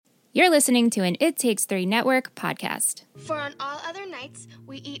You're listening to an It Takes Three Network podcast. For on all other nights,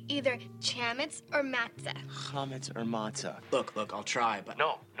 we eat either chametz or matzah. Chametz or matzah. Look, I'll try, but...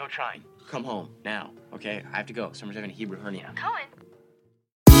 No trying. Come home, now, okay? I have to go. Summer's having a Hebrew hernia. Cohen.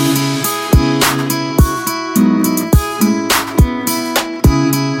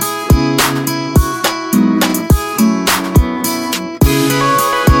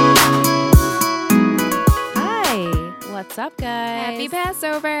 What's up, guys? Happy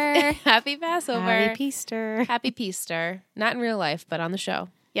Passover. Happy Passover. Happy Peaster. Happy Peaster. Not in real life, but on the show.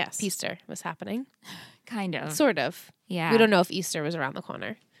 Yes. Peaster was happening. Kind of. Sort of. Yeah. We don't know if Easter was around the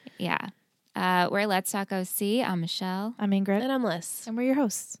corner. Yeah. We're Let's Talk OC. I'm Michelle. I'm Ingrid. And I'm Liz. And we're your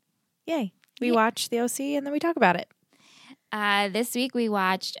hosts. Yay. We Yeah. watch the OC and then we talk about it. This week we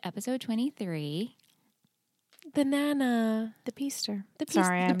watched episode 23. The Nana. The Peaster. The Peaster.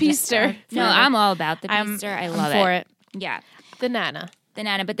 Sorry, the I'm just- Peaster. No, I'm all about the I'm Peaster. I love for it. Yeah. The Nana. The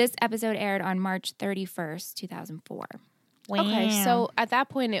Nana. But this episode aired on March 31st, 2004. Okay, so at that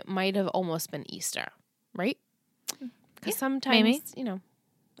point, it might have almost been Easter, right? Because sometimes, maybe. you know,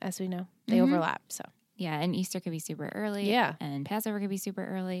 as we know, they overlap. So Yeah, and Easter could be super early. Yeah. And Passover could be super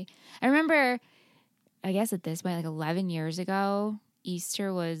early. I remember, I guess at this point, like 11 years ago,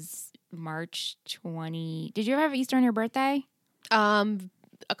 Easter was March 20. Did you ever have Easter on your birthday?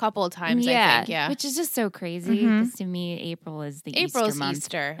 a couple of times, I think, yeah. Which is just so crazy because to me, April is the April's Easter month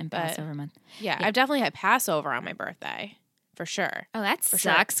Easter, and but- Passover month. Yeah, I've definitely had Passover on my birthday, for sure. Oh, that sure.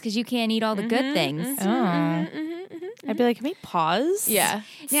 sucks because you can't eat all the good things. Oh. I'd be like, can we pause? Yeah.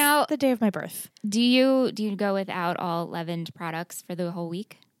 Now, The day of my birth. do you go without all leavened products for the whole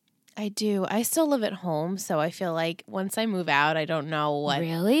week? I do. I still live at home, so I feel like once I move out, I don't know what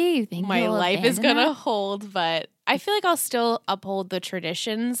Really? You think my you'll life is abandon going to that? hold, but I feel like I'll still uphold the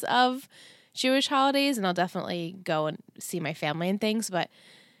traditions of Jewish holidays, and I'll definitely go and see my family and things. But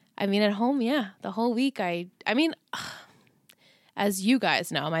I mean, at home, yeah, the whole week, I mean, as you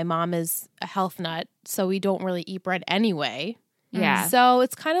guys know, my mom is a health nut, so we don't really eat bread anyway. Yeah. So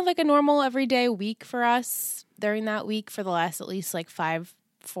it's kind of like a normal everyday week for us during that week for the last at least like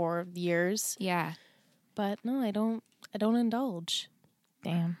 4 years. Yeah. But no, I don't indulge.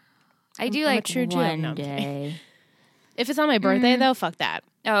 Damn. I do I'm a like true Jew. one No, I'm kidding. day. If it's on my birthday though, fuck that.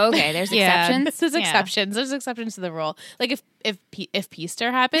 Oh, okay. There's Yeah. exceptions. There's Yeah. exceptions. There's exceptions to the rule. Like if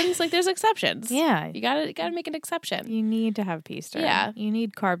Peaster happens, like there's exceptions. Yeah. You gotta make an exception. You need to have Peaster. Yeah. You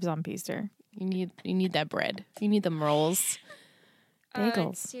need carbs on Peaster. You need that bread. You need them rolls.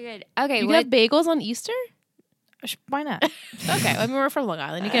 Bagels. It's too good. Okay. You What? have bagels on Easter? Why not? Okay. I mean, we're from Long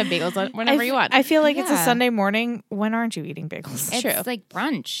Island. You can have bagels on whenever you want. I feel like it's a Yeah. Sunday morning. When aren't you eating bagels? It's true. like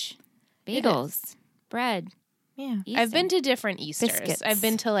brunch, bagels, bread. Yeah. I've been to different Easters. Biscuits. I've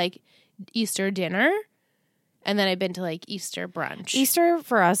been to like Easter dinner, and then I've been to like Easter brunch. Easter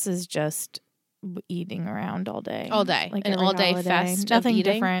for us is just eating around all day. All day. Like An every all-day holiday. fest of Nothing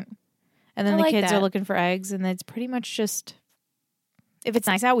eating. different. And then I the like kids that. are looking for eggs, and it's pretty much just, if it's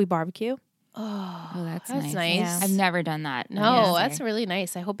nice out, we barbecue. Oh, Oh, that's that's nice. nice. Yeah. I've never done that. No, this that's year. really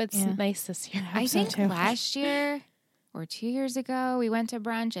nice. I hope it's Yeah. nice this year. I so think too. last year or 2 years ago, we went to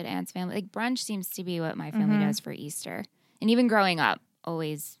brunch at Aunt's family. Like brunch seems to be what my family does for Easter, and even growing up,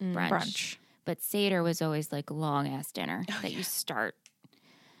 always brunch. But Seder was always like long ass dinner that you start.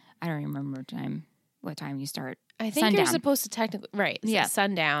 I don't remember what time you start. I think you're Sundown. supposed to technically Yeah.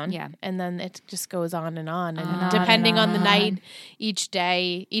 sundown. Yeah. And then it just goes on and on. And On depending and on the on. night, each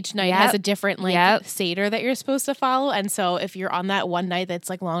night Yep. has a different like Yep. Seder that you're supposed to follow. And so if you're on that one night that's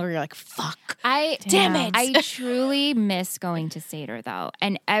like longer, you're like, fuck. Damn it. I truly miss going to Seder though,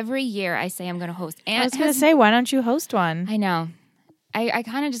 and every year I say I'm going to host. I was going to say, why don't you host one? I know. I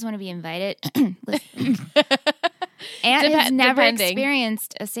kind of just want to be invited. Listen. Aunt has never depending.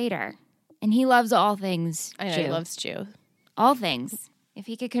 experienced a Seder, and he loves all things I know Jew. he loves Jew. All things. If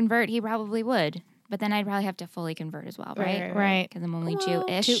he could convert, he probably would. But then I'd probably have to fully convert as well, right? Right. Because I'm only Well,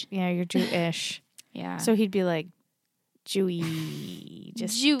 Jewish. Yeah, you're Jewish. Yeah. So he'd be like, Jewy.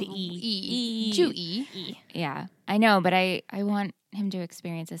 Just the E. Jew-y. Yeah. I know, but I want him to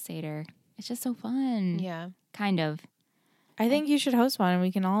experience a Seder. It's just so fun. Yeah. Kind of. I think you should host one and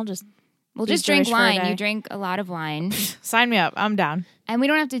we can all just We'll Be just drink Jewish for a wine. day. You drink a lot of wine. sign me up. I'm down. And we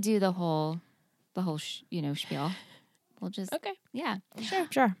don't have to do the whole spiel. We'll just, Okay. yeah.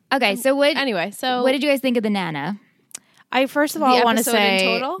 Sure. Okay, so what Anyway, so did you guys think of the Nana? I first of The all want to episode in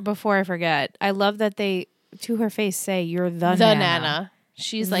say, total? before I forget, I love that they, to her face, say, you're the Nana.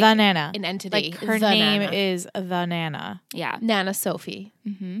 She's like the Nana. an entity. Like her The name Nana. is the Nana. Yeah. Nana Sophie.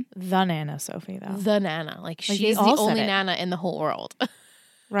 The Nana, Sophie, though. The Nana. Like they she's all the said only it. Nana in the whole world.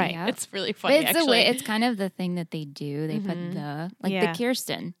 Right. Yep. It's really funny, It's actually. the way. It's kind of the thing that they do. They put the Yeah. the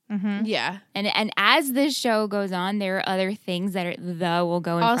Kirsten, Yeah. and as this show goes on, there are other things that are the will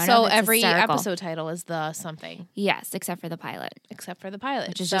go in front of. Also, It's every hysterical. episode title is the something, Yes, except for the pilot, except for the pilot,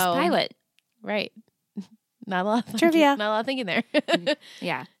 which is just pilot. Right. Not a lot of Trivia. Not a lot of thinking there.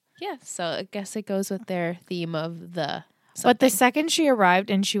 Yeah. Yeah. So I guess it goes with their theme of the. But the something. second she arrived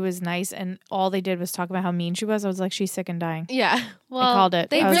and she was nice and all they did was talk about how mean she was, I was like, she's sick and dying. Yeah. Well, called it.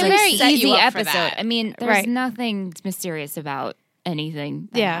 They I was really like, Very set easy you up for episode. that. I mean, there's Right. nothing mysterious about anything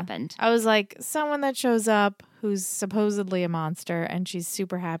that happened. I was like, someone that shows up who's supposedly a monster and she's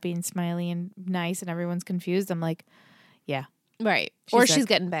super happy and smiley and nice and everyone's confused. I'm like, yeah. Right. She's Or sick. she's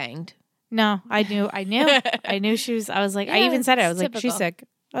getting banged. No, I knew she was, I was like, I Yeah, even said it. I it's was like, she's typical. sick.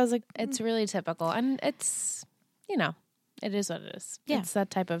 I was like, It's really typical. And it's, it is what it is. Yeah. It's that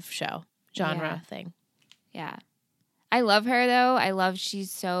type of show, genre thing. Yeah. I love her though. I love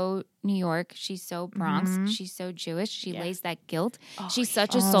she's so New York. She's so Bronx. She's so Jewish. She lays that guilt. She's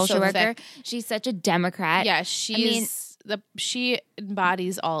such a social so worker. thick. She's such a Democrat. Yeah, she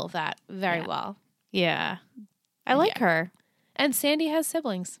embodies all of that very well. yeah. I like her. And Sandy has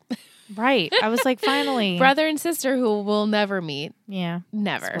siblings. Right. I was like, finally. Brother and sister who will never meet. Yeah.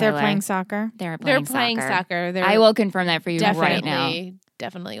 Never. They're Spoiler. playing soccer. They're They're playing, playing soccer. They're I will confirm that for you right now.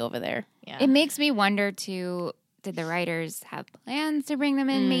 definitely over there. Yeah. It makes me wonder too, did the writers have plans to bring them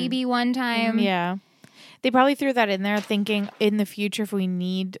in maybe one time? Yeah. They probably threw that in there thinking in the future if we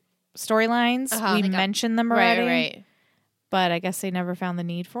need storylines, we Like mention them already. Right. But I guess they never found the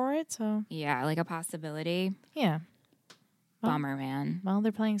need for it. So, Yeah, like a possibility. yeah. Bummer, man. Well,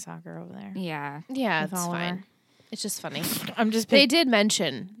 they're playing soccer over there. Yeah. Yeah, With it's Oliver. fine. It's just funny. I'm just They did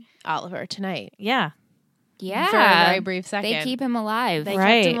mention Oliver tonight. yeah. Yeah. For a very brief second. They keep him alive. They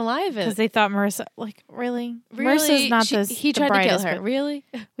Right. kept him alive. Because they thought Marissa, like, really? Marissa's not He the tried to kill brightest, her. but Really?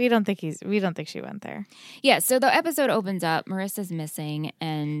 we don't think she went there. Yeah, so the episode opens up. Marissa's missing,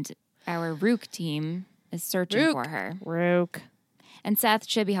 and our Rook team is searching Rook. for her. Rook. And Seth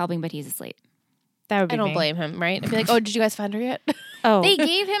should be helping, but he's asleep. That would be I don't me. blame him, right? I'd be like, oh, did you guys find her yet? Oh, They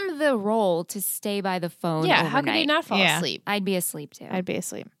gave him the role to stay by the phone yeah, overnight. how could he not fall Yeah. asleep? I'd be asleep too. I'd be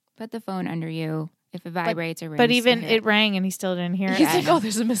asleep. Put the phone under you. If it vibrates or rings. But even you'll hear it rang and he still didn't hear it. He's like, oh,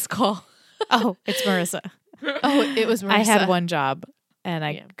 there's a missed call. Oh, it's Marissa. Oh, it was Marissa. I had one job and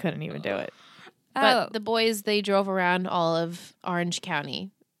I Yeah. couldn't even do it. But the boys, they drove around all of Orange County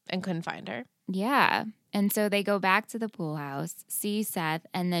and couldn't find her. Yeah. And so they go back to the pool house, see Seth,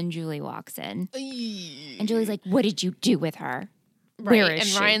 and then Julie walks in. And Julie's like, what did you do with her? Right. Where is and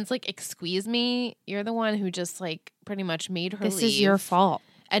she? Ryan's like, excuse me, you're the one who just like pretty much made her This leave. is your fault.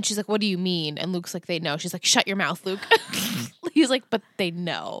 And she's like, what do you mean? And Luke's like, they know. She's like, shut your mouth, Luke. He's like, but they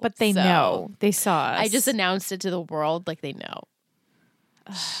know. But they So, know. They saw us. I just announced it to the world like they know.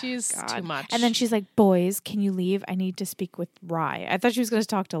 She's too much. And then she's like, boys, can you leave? I need to speak with Rye. I thought she was going to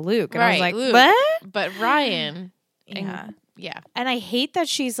talk to Luke. And I was like, Luke. what? But Ryan. Yeah. Yeah. And I hate that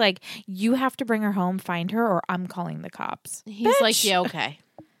she's like, you have to bring her home, find her, or I'm calling the cops. He's like, yeah, okay.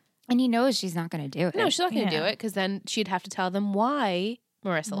 And he knows she's not going to do it. No, she's not going to do Yeah. it because then she'd have to tell them why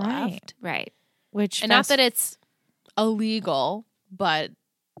Marissa Right. left. Right. Which And not that it's illegal, but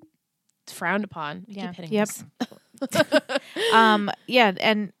it's frowned upon. I Yeah. keep hitting Yep. this. yeah,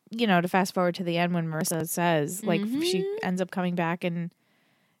 and you know, to fast forward to the end when Marissa says, like, she Mm-hmm. ends up coming back and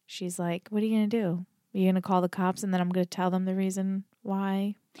she's like, what are you gonna do? Are you gonna call the cops and then I'm gonna tell them the reason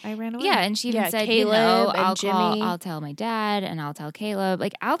why I ran away? Yeah, and she even Yeah, said, Caleb and I'll Jimmy. I'll tell my dad and I'll tell Caleb.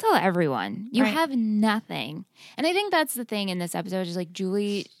 Like, I'll tell everyone. You Right. have nothing. And I think that's the thing in this episode is like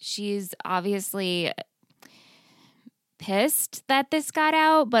Julie, she's obviously pissed that this got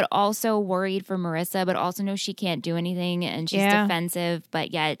out, but also worried for Marissa, but also knows she can't do anything and she's Yeah. defensive,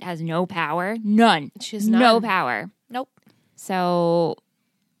 but yet has no power. None. She's no none. power. Nope. So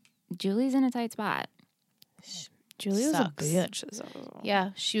Julie's in a tight spot. Julie was Sucks. a bitch. This episode.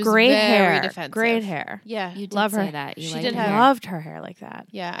 Yeah, she was Great very hair. defensive. Great hair. Yeah, You did Love say her. that. You She liked did her have- hair. Loved her hair like that.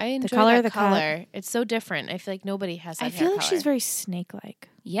 yeah. I enjoy color that of the cut. color. It's so different. I feel like nobody has that I hair feel like color. she's very snake-like.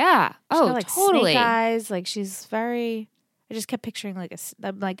 Yeah. She's Oh, got, like, totally. snake eyes. Like she's very. I just kept picturing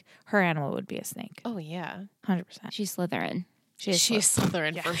like her animal would be a snake. Oh, yeah. 100%. She's Slytherin. She's She's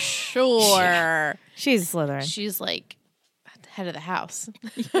Slytherin for sure. She's Slytherin. She's like head of the house.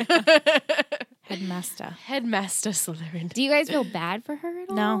 Headmaster. Headmaster Slytherin. Do you guys feel bad for her at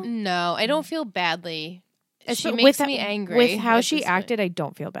all? No. No, I don't feel badly. She With makes that- me angry. With how at she this point. acted, I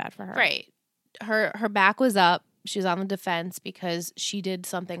don't feel bad for her. Right. Her back was up. She was on the defense because she did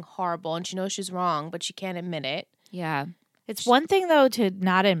something horrible and she knows she's wrong, but she can't admit it. Yeah. It's one thing though to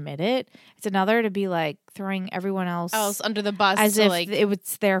not admit it. It's another to be like throwing everyone else under the bus as to, if like, it was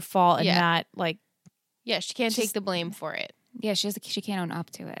their fault and not like she can't take the blame for it. Yeah, she can't own up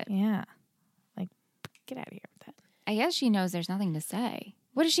to it. yeah. Like get out of here with that. I guess she knows there's nothing to say.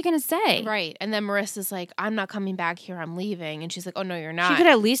 What is she going to say? Right. And then Marissa's like, I'm not coming back here. I'm leaving. And she's like, oh, no, you're not. She could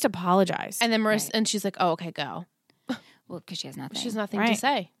at least apologize. And then Marissa, and she's like, oh, okay, go. Well, because she has nothing. She has nothing to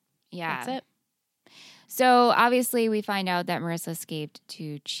say. Yeah. That's it. So obviously we find out that Marissa escaped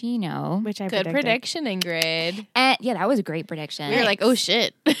to Chino. which I Good predicted. prediction, Ingrid. And yeah, that was a great prediction. We were like, oh,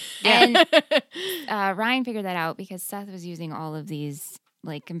 shit. And Ryan figured that out because Seth was using all of these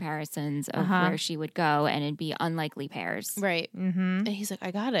like comparisons of where she would go, and it'd be unlikely pairs. Right. Mm-hmm. And he's like,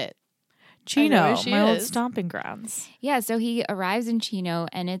 I got it. Chino, she my old is. stomping grounds. Yeah, so he arrives in Chino,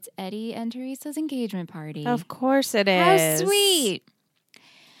 and it's Eddie and Teresa's engagement party. Of course it How is. sweet.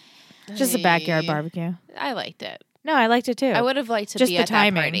 Just a backyard barbecue. I liked it. No, I liked it too. I would have liked to Just be the at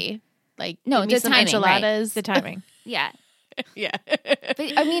timing. that party. Like, No, give me the some timing, right. enchiladas. the timing. Yeah. Yeah.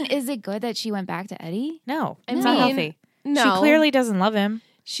 But I mean, is it good that she went back to Eddie? No, I it's not mean, healthy. No. She clearly doesn't love him.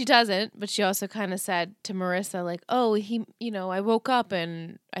 She doesn't, but she also kind of said to Marissa, like, oh, I woke up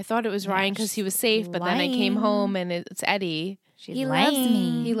and I thought it was Ryan because he was safe, but then I came lying. home and it's Eddie. He loves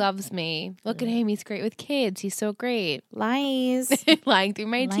me. He loves me. Look at him. He's great with kids. He's so great. Lies. Lying through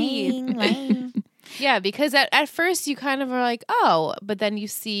my teeth. lying. Yeah, because at first you kind of are like, oh, but then you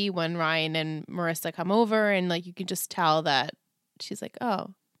see when Ryan and Marissa come over and like you can just tell that she's like,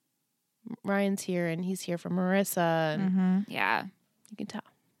 oh, Ryan's here and he's here for Marissa. And Mm-hmm. Yeah. you can tell.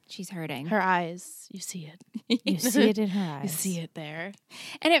 She's hurting. Her eyes, you see it. You see it in her eyes. You see it there.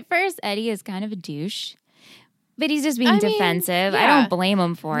 And at first, Eddie is kind of a douche, but he's just being I mean, defensive. I yeah. don't blame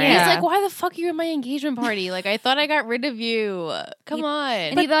him for Yeah. it. He's like, why the fuck are you at my engagement party? Like, I thought I got rid of you. Come on.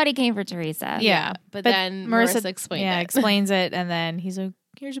 And he thought he came for Teresa. yeah. But then Marissa explained it. explains it, and then he's like,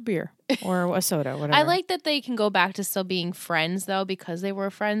 here's a beer or a soda, whatever. I like that they can go back to still being friends, though, because they were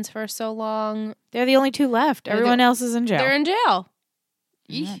friends for so long. They're the only two left. They're Everyone else is in jail. They're in jail.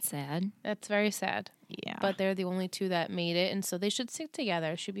 That's sad. That's very sad. yeah. But they're the only two that made it, and so they should stick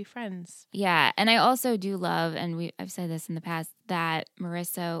together. Should be friends. Yeah. And I also do love, and I've said this in the past, that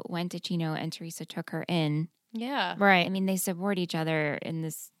Marissa went to Chino and Teresa took her in. Yeah. right. I mean, they support each other in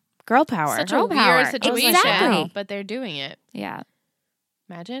this. Girl power. Such Girl a weird power. situation, Exactly. but they're doing it. Yeah.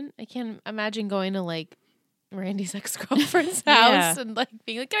 Imagine. I can't imagine going to like Randy's ex-girlfriend's Yeah. house and like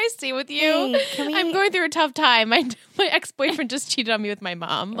being like, "Can I stay with you? Hey, can we- I'm going through a tough time. My ex-boyfriend just cheated on me with my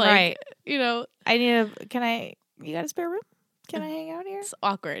mom. Like, Right. You know, I need a. You got a spare room? Can I hang out here? it's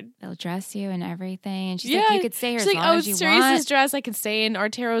awkward. They'll dress you and everything. And she's Yeah. like, you could stay here She's as like, long "Oh, as you Teresa's want. dress. I can stay in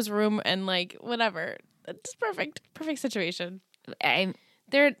Artero's room and like whatever. It's perfect. Perfect situation.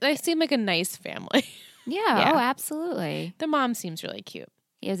 They seem like a nice family. Yeah. Oh, absolutely. The mom seems really cute.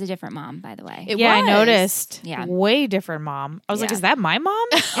 It was a different mom, by the way. It Yeah, I was. noticed. Yeah. Way different mom. I was like, Yeah. is that my mom?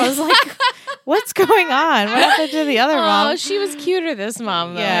 I was like, what's going on? What happened to the other Oh, mom? she was cuter, this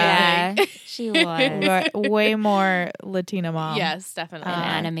mom. Though. Yeah. Yeah, she was. Way more Latina mom. Yes, definitely. And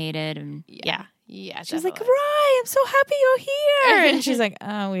animated. And Yeah. Yeah. She's like, definitely. Rye, I'm so happy you're here. And she's like,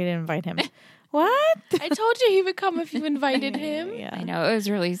 oh, we didn't invite him. What? I told you he would come if you invited him. I Yeah. know. It was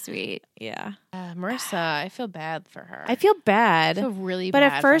really sweet. Yeah. Marissa, I feel bad for her. I feel bad. I feel really but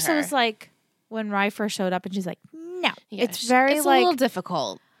bad. at first for it her. was like when Rye first showed up and she's like, no. Yeah, It's very it's like a little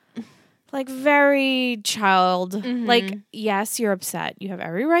difficult. like very child. Mhm. Like, yes, you're upset. You have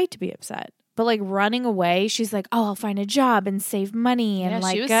every right to be upset. But like running away, she's like, oh, I'll find a job and save money and Yeah, she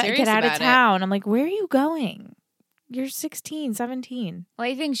like was get serious out of about it. town. I'm like, where are you going? You're 16, 17. Well,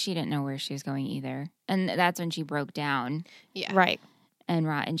 I think she didn't know where she was going either. And that's when she broke down. Yeah. Right.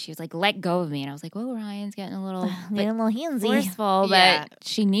 And she was like, let go of me. And I was like, well, Ryan's getting a little bit a little handsy. forceful, Yeah. but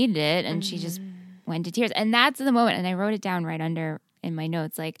she needed it. And she just went to tears. And that's the moment. And I wrote it down right under in my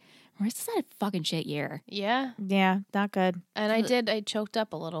notes. Like, Marissa's had a fucking shit year. Yeah. Yeah, not good. And I choked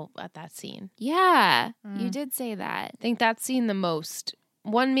up a little at that scene. Yeah. You did say that. I think that scene the most.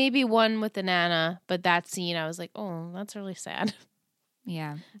 Maybe one with the Nana, but that scene I was like, oh, that's really sad.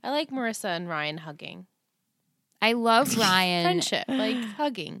 Yeah. I like Marissa and Ryan hugging. I love Ryan Friendship, like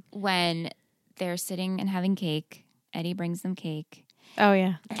hugging. when they're sitting and having cake. Eddie brings them cake. Oh,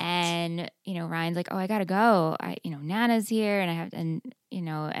 yeah. And, Ryan's like, oh, I got to go. Nana's here. And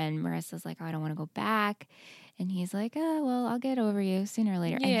and Marissa's like, oh, I don't want to go back. And he's like, oh, well, I'll get over you sooner or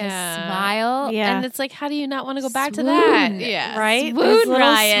later. And his Yeah. smile. Yeah. And it's like, how do you not want to go back to Swoon. that? Yeah. Right? Swoon, His little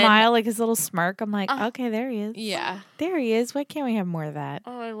Ryan. smile, like his little smirk. I'm like, okay, there he is. Yeah. There he is. Why can't we have more of that?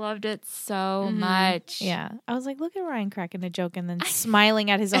 Oh, I loved it so much. Yeah. I was like, look at Ryan cracking a joke and then smiling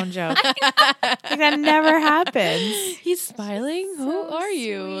at his own joke. Like, that never happens. He's smiling? Who So are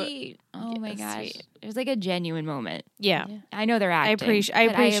you? sweet. Oh my Yeah, gosh. sweet. It was like a genuine moment. Yeah. I know they're acting. I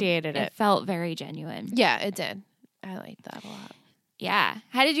but appreciated it. It felt very genuine. Yeah, it did. I liked that a lot. Yeah.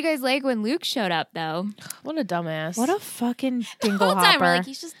 How did you guys like when Luke showed up, though? What a dumbass. What a fucking The whole time we're dinglehopper. like,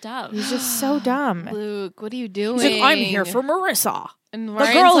 he's just dumb. He's just so dumb. Luke, what are you doing? He's like, I'm here for Marissa, and the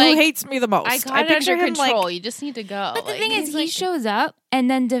Ryan's girl like, who hates me the most. I got it picture under him control. like, You just need to go. But the Like, thing is, he's he like- shows up and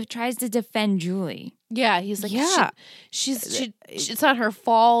then tries to defend Julie. yeah, he's like, Yeah. it's not her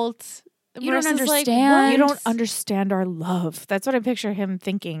fault. You don't Marissa's like, understand. "What?" you don't understand our love. That's what I picture him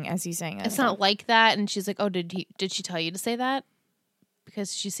thinking as he's saying it. It's not like that. And she's like, oh, did she tell you to say that?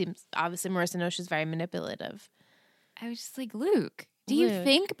 Because she seems, obviously Marissa knows she's very manipulative. I was just like, Luke, do you Luke.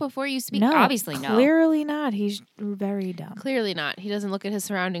 think before you speak? No, Obviously, no. clearly not. He's very dumb. Clearly not. He doesn't look at his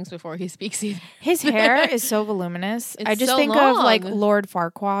surroundings before he speaks either. His hair is so voluminous. It's I just so think of like long. Lord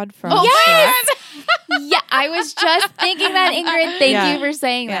Farquaad from Oh, Shrek. Yeah, I was just thinking that, Ingrid. Thank Yeah. you for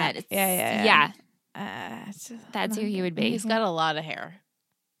saying Yeah. that. It's- Yeah. Yeah, It's just that's who he would be. He's got a lot of hair.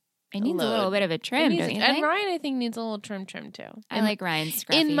 It needs a little load. bit of a trim, don't you and think? Ryan, I think, needs a little trim too. I like Ryan's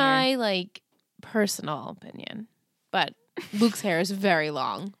scruffy in hair. my like personal opinion, but Luke's hair is very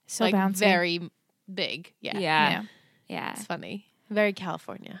long, So like bouncy. very big. Yeah, Yeah. it's funny. Very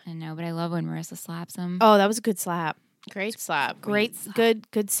California. I know, but I love when Marissa slaps him. Oh, that was a good slap. Great slap. Great,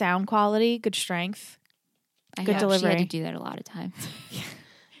 good sound quality, good strength. I good know, She delivery. had to do that a lot of times. Yeah,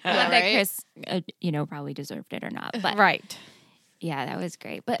 Not that right? Chris, probably deserved it or not, but Right. yeah, that was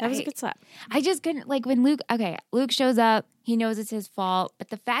great. But That was a good slap. I just couldn't like when Luke shows up, he knows it's his fault, but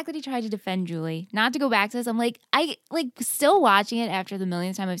the fact that he tried to defend Julie, not to go back to this, I'm like, I like still watching it after the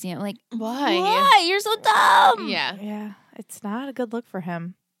millionth time I've seen it. I'm like, Why? why? You're so dumb. Yeah, Yeah, it's not a good look for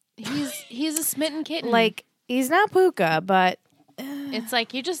him. he's a smitten kitten. Like, he's not Puka, but it's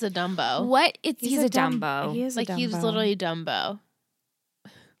like you're just a Dumbo. What? He's a dumb- Dumbo. He is Like a he's Dumbo. literally Dumbo.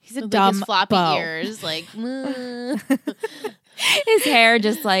 He's a With, dumb like, his floppy bow. ears, like His hair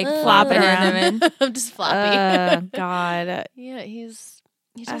just like flopping around. in him. I'm just floppy. God, Yeah, he just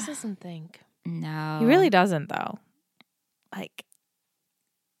doesn't think. No, he really doesn't though. Like,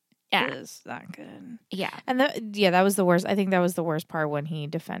 Yeah, it's not good. yeah. And that was the worst. I think that was the worst part when he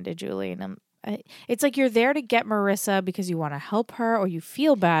defended Julie. And it's like you're there to get Marissa because you want to help her or you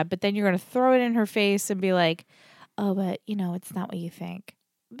feel bad, but then you're going to throw it in her face and be like, "Oh, but it's not what you think,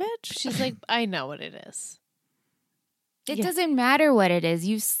 bitch." She's like, I know what it is. It Yeah. doesn't matter what it is.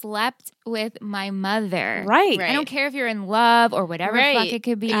 You slept with my mother. right. Right. I don't care if you're in love or whatever Right. fuck it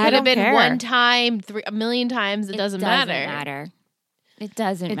could be. It I could have don't been care. one time, a million times. It doesn't matter. It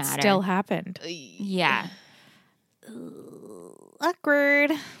doesn't It matter. still happened. Yeah.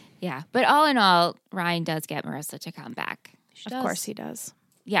 Awkward. Yeah. But all in all, Ryan does get Marissa to come back. Of course he does,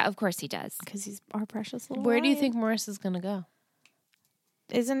 Yeah, of course he does. because he's our precious little. Where do you Ryan. think Marissa's gonna go?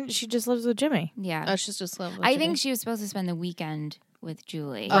 Isn't she just lives with Jimmy? Yeah. Oh, she's just living with I Jimmy. think she was supposed to spend the weekend with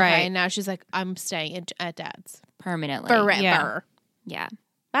Julie Okay, Right. and now she's like, I'm staying at Dad's permanently. forever. Yeah. Yeah.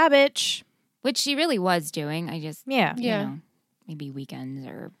 Bye, bitch. Which she really was doing. I just, Yeah. Yeah. maybe weekends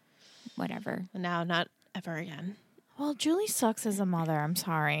or whatever. And now not ever again. Well, Julie sucks as a mother. I'm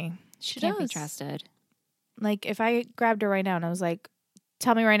sorry. She She can't be does. trusted. Like, if I grabbed her right now and I was like,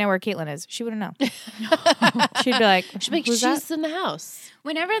 "Tell me right now where Caitlin is," she wouldn't know. She'd be like, She's like, "Who's she's that?" in the house.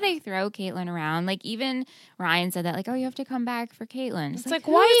 Whenever they throw Caitlyn around, like even Ryan said that, like, oh, you have to come back for Caitlyn. It's like,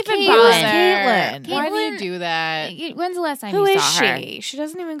 who why is even Caitlyn? bother? Caitlyn? Why do you Caitlyn- do that? Like, when's the last time Who you is saw her? she? She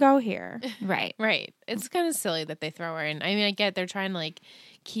doesn't even go here. Right. Right. It's kind of silly that they throw her in. I mean, I get they're trying to like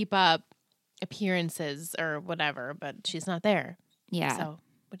keep up appearances or whatever, but she's not there. Yeah. So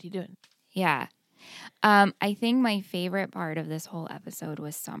what are you doing? Yeah. I think my favorite part of this whole episode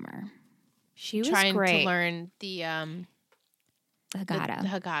was Summer. She was Trying great. to learn the Haggadah. the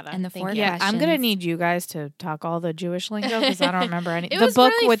Haggadah And the Thank four you. Yeah, I'm gonna questions. need you guys to talk all the Jewish lingo because I don't remember any. It The was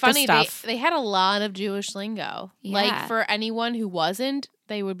book really with funny. the stuff. They had a lot of Jewish lingo. Yeah. Like for anyone who wasn't,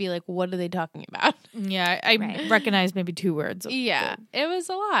 they would be like, "What are they talking about?" Yeah, I Right. recognize maybe 2 words. of Yeah, the- it was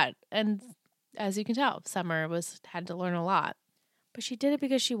a lot, and as you can tell, Summer had to learn a lot. but she did it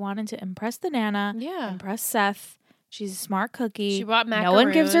because she wanted to impress the Nana, Yeah, impress Seth. She's a smart cookie. she bought macaroons. No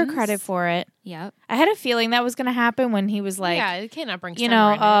one gives her credit for it. Yep. I had a feeling that was going to happen when he was like, yeah, you cannot bring you Summer know,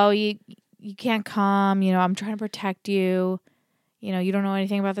 in it. oh, you can't come. I'm trying to protect you. You don't know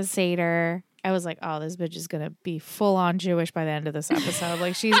anything about the Seder. I was like, oh, this bitch is going to be full on Jewish by the end of this episode.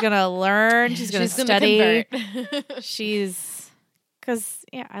 Like, she's going to learn. She's going to study. Because,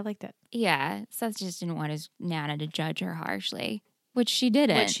 yeah, I liked it. Yeah. Seth just didn't want his Nana to judge her harshly, which she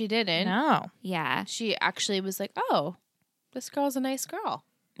didn't. No. Yeah. She actually was like, oh, this girl's a nice girl.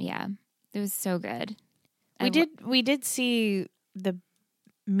 Yeah. It was so good. We did see the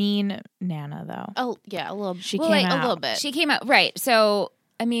mean Nana, though. Oh, yeah, a little. She came out. a little bit. She came out. Right. So,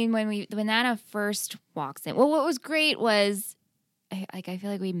 I mean, when Nana first walks in, well, what was great was, I feel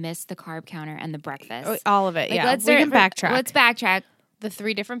like we missed the carb counter and the breakfast. All of it, Like, yeah. We can backtrack. Let's backtrack. The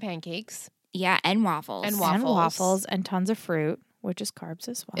 3 different pancakes. Yeah, and waffles. And And waffles and tons of fruit, which is carbs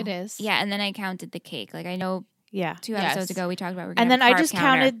as well. It is. Yeah, and then I counted the cake. Like, I know Yeah. 2 episodes ago we talked about we're And gonna then have a I carb just counter.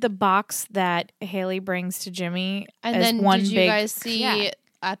 counted the box that Haley brings to Jimmy And as then one did you big. guys see Yeah.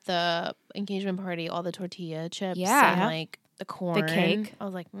 at the engagement party all the tortilla chips Yeah. and like the corn, cake. I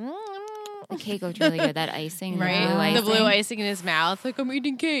was like, The cake looked really good. That icing, right, the blue icing. the blue icing in his mouth, like I'm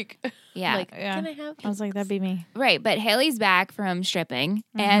eating cake. Yeah, Like, Yeah. can I have? I was like, that'd be me. right. But Haley's back from stripping,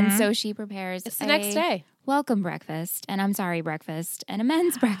 and so she prepares. It's the next day. Welcome breakfast, and I'm sorry breakfast, and a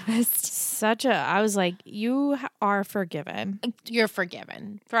men's breakfast. I was like, you are forgiven You're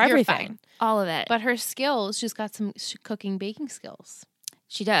forgiven for You're everything. fine. All of it. But her skills, she's got some cooking, baking skills.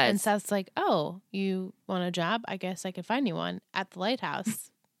 She does. And Seth's like, oh, you want a job? I guess I could find you one at the lighthouse.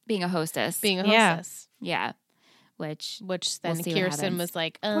 Being a hostess. Being a Yeah. hostess. yeah. Which Then We'll see what Kirsten happens. was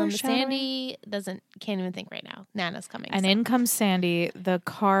like, Foreshadowing. Sandy can't even think right now. Nana's coming. And so. in comes Sandy, the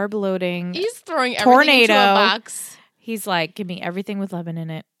carb loading. He's throwing everything into a Tornado. box. He's like, give me everything with lemon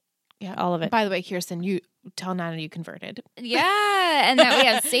in it. Yeah, all of it. By the way, Kirsten, you tell Nana you converted. yeah, and that we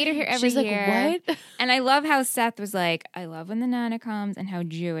have Seder here every She's like, year. what? And I love how Seth was like, I love when the Nana comes and how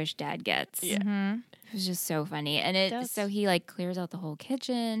Jewish Dad gets. Yeah. Mm-hmm. It was just so funny. And does. so he like clears out the whole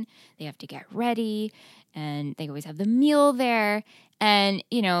kitchen. They have to get ready and they always have the meal there. And,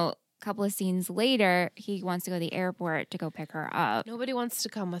 you know, a couple of scenes later, he wants to go to the airport to go pick her up. Nobody wants to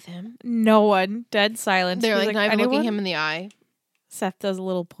come with him. No one. Dead silence. They're She's like, not even anyone? looking him in the eye. Seth does a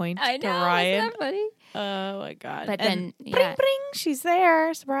little point I to know, Ryan. isn't that funny? Oh my god. But And then, yeah. bring, bring, she's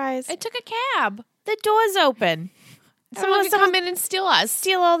there. Surprise. I took a cab. The door's open. Someone could come in and steal us.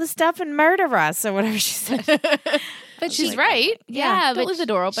 Steal all the stuff and murder us or whatever she said. But she's right. Yeah, Don't but leave the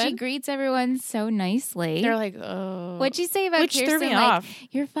door open. She greets everyone so nicely. They're like, oh. What'd you say about Which threw Kirsten? me Like, off.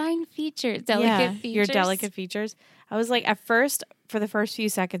 your fine features, delicate features. Your delicate features. I was like, at first, for the first few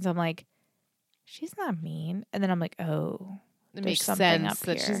seconds, I'm like, she's not mean. And then I'm like, oh. It there's makes something sense up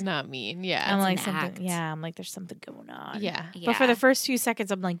that here. she's not mean. Yeah. I'm like, an something. act. Yeah, I'm like, there's something going on. yeah. But for the first few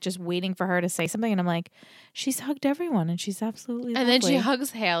seconds, I'm like just waiting for her to say something, and I'm like, she's hugged everyone, and she's absolutely. And then she lovely.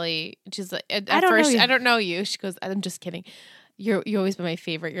 hugs Haley. She's like, at I don't know first, you. I don't know you. She goes, I'm just kidding. You always been my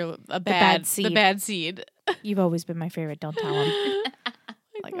favorite. You're a bad the seed. bad seed. You've always been my favorite. Don't tell him.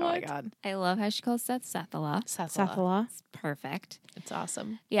 Like, oh my what? god, I love how she calls Seth Sethala. Cephala. It's perfect. It's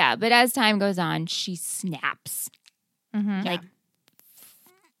awesome. Yeah, but as time goes on, she snaps. Mm-hmm. Like,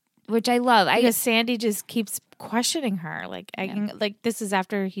 which I love. Because Sandy just keeps questioning her. Like, like this is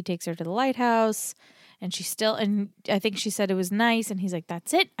after he takes her to the lighthouse, and she's still. And I think she said it was nice, and he's like,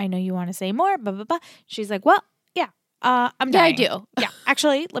 "That's it. I know you want to say more." Blah blah blah. She's like, "Well, yeah, I'm Yeah, I dying. do. Yeah,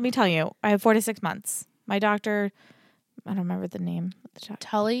 actually, let me tell you, I have 4 to 6 months. My doctor, I don't remember the name of the doctor.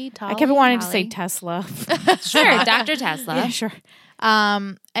 Tully. I kept wanting to say Holly. Tesla. Sure, Dr. Tesla. Yeah, sure.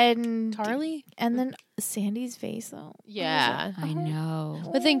 And Tarly. and then Sandy's face though. Yeah. I know.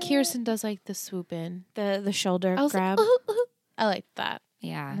 But then Kirsten does like the swoop in. The shoulder I was grab. like, ooh, ooh. I like that.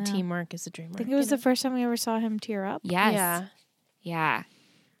 Yeah. No. Teamwork is a dream. I think it was the first time we ever saw him tear up. Yes. Yeah. Yeah.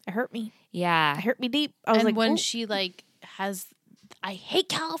 It hurt me. Yeah. It hurt me deep. I was And like, when ooh. she like has, I hate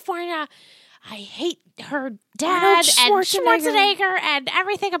California. I hate her dad and Schwarzenegger and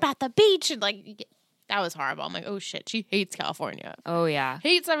everything about the beach and like that was horrible. I'm like, oh shit, she hates California. Oh, yeah.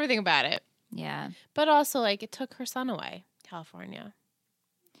 Hates everything about it. Yeah. But also like it took her son away, California.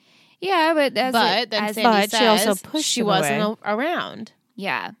 Yeah, but that's But then as, Sandy but she also says pushed she him wasn't away. around.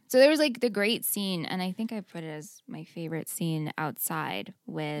 yeah. So there was like the great scene, and I think I put it as my favorite scene outside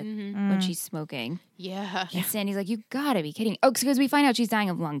with when she's smoking. Yeah. And Sandy's like, you gotta be kidding. Oh, because we find out she's dying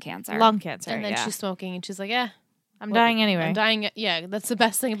of lung cancer. lung cancer. And then yeah. she's smoking and she's like, yeah. I'm dying anyway. I'm dying. Yeah, that's the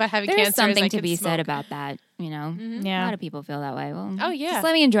best thing about having There's cancer. is I something to can be smoke. said about that, you know? A Yeah. lot of people feel that way. Well, Oh, yeah. Just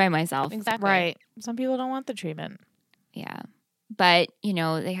let me enjoy myself. Exactly. Right. Some people don't want the treatment. Yeah. But, you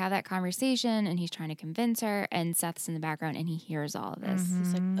know, they have that conversation and he's trying to convince her, and Seth's in the background and he hears all of this.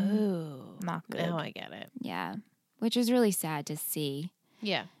 He's like, oh, Not good. now I get it. Yeah. Which is really sad to see.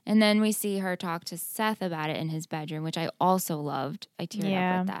 Yeah. And then we see her talk to Seth about it in his bedroom, which I also loved. I teared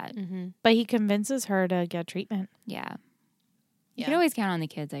up with that. Mm-hmm. But he convinces her to get treatment. Yeah. You Yeah. can always count on the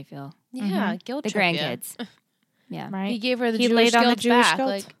kids, I feel. Yeah, guilt The trip ya. grandkids. Yeah. Right? He gave her the He Jewish laid on the guilt Jewish back. guilt.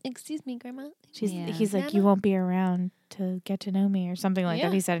 Like, excuse me, Grandma. Yeah. He's like, you won't be around to get to know me or something like Yeah.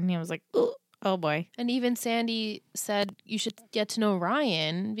 that. He said, and he was like, oh boy. And even Sandy said you should get to know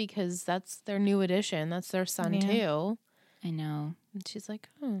Ryan because that's their new addition. That's their son Yeah. too. I know. And she's like,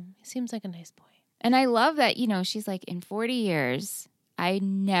 he seems like a nice boy. And I love that, she's like, in 40 years, I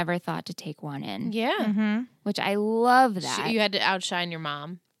never thought to take one in. Yeah. Mm-hmm. Which I love that. You had to outshine your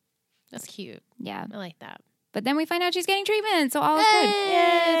mom. That's cute. Yeah. I like that. But then we find out she's getting treatment, so all is good.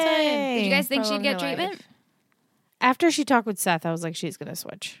 Yay. Did you guys think she'd Prolong get her treatment? life. After she talked with Seth, I was like, she's going to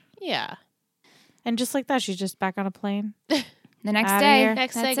switch. Yeah. And just like that, she's just back on a plane. The next Outta day. here.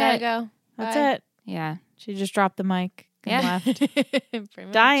 Next that's day, gotta it. go. That's Bye. it. Yeah. She just dropped the mic and Yeah. left. Pretty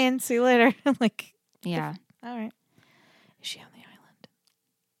much. Dying. See you later. like, Yeah. all right. Is she on the island?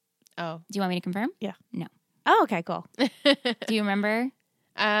 Oh. Do you want me to confirm? Oh, okay, cool. Do you remember?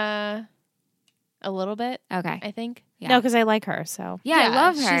 A little bit, Okay. I think. Yeah. No, because I like her, so. Yeah, I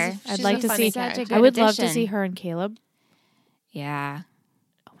love her. she's I'd a like to funny see. Such a character. good I would love to addition. see her and Caleb. Yeah.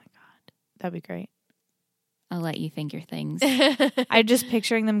 Oh my god, that'd be great. I'll let you think your things. I'm just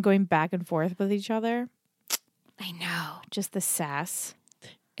picturing them going back and forth with each other. I know. Just the sass.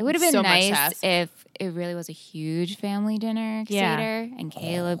 It would have been So much nice sass. if it really was a huge family dinner, Yeah. Seder, and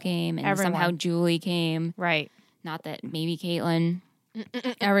Caleb came, and Everyone. somehow Julie came. Right. Not that maybe Caitlin.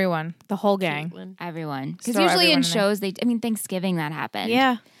 Everyone, the whole gang. Caitlin. Everyone. Because Throw usually in everyone in there. shows, Thanksgiving that happened.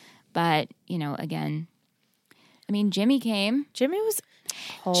 Yeah, But, again, Jimmy came. Jimmy was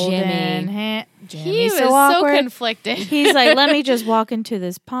holding. Jimmy. Jimmy's He was so so awkward. conflicted. He's like, let me just walk into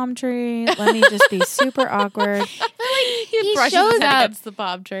this palm tree. Let me just be super awkward. He brushes shows his head up. against the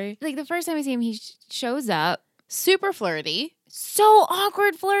palm tree. Like, the first time we see him, he shows up. Super flirty. So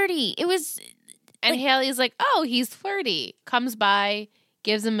awkward, flirty. It was... And Haley's like, oh, he's flirty. Comes by,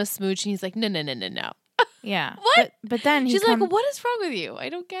 gives him a smooch, and he's like, no. Yeah. What? But then he She's come- like, what is wrong with you? I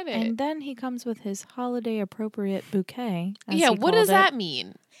don't get it. And then he comes with his holiday appropriate bouquet. as Yeah, he what does called it. that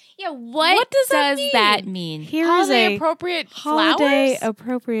mean? Yeah, what does that that mean? mean? Here's Holiday a appropriate holiday flowers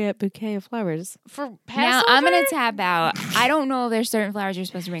appropriate bouquet of flowers. for Passover? Now, I'm going to tap out. I don't know if there's certain flowers you're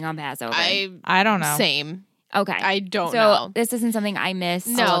supposed to bring on Passover. I don't know. Same. Okay. I don't so know. this isn't something I missed.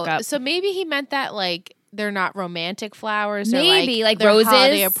 No, look up. so maybe he meant that like they're not romantic flowers. Maybe, like they're roses?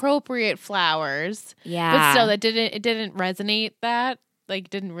 holiday appropriate flowers. Yeah. But still, it didn't resonate. That like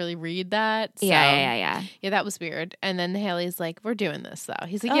didn't really read that. So, Yeah. Yeah, that was weird. And then Haley's like, "We're doing this though."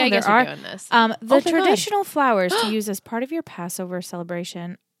 He's like, Oh, "Yeah, I there guess are- we're doing this." The Oh my God. traditional flowers to use as part of your Passover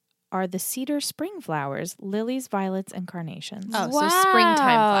celebration are the cedar spring flowers, lilies, violets, and carnations. Oh, so springtime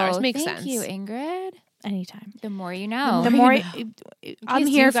flowers. Makes Thank sense. you, Ingrid. Anytime. The more you know. The more In I'm case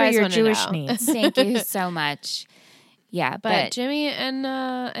here you for guys your wanna Jewish know. needs. Thank you so much. Yeah, But but Jimmy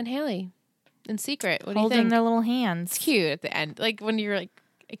and Haley in secret. What do you Holding think? their little hands. It's cute at the end, like when you're like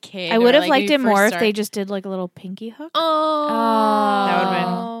a kid. I would or, have like, liked when it you more first if they start- just did like a little pinky hook.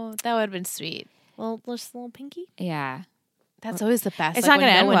 Oh, That would've been sweet. Just a little pinky. yeah. That's always the best. It's like, not when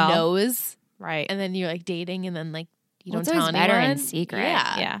gonna no end one well. knows, Right. and then you're like dating, and then like you Well, don't it's tell always anyone. better in secret.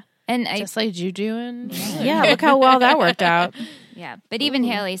 Yeah, Yeah. And I just like Juju and Yeah. Look how well that worked out. yeah, but even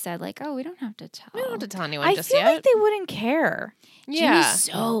Haley said like, "Oh, we don't have to tell." we don't have to tell anyone I just feel yet. like they wouldn't care. yeah, Jimmy's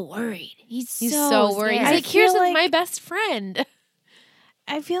so worried. He's so worried. He's I like, "Here's feel like- my best friend."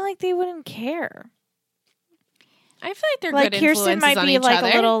 I feel like they wouldn't care. I feel like they're Like good Kirsten influences might on be each like other.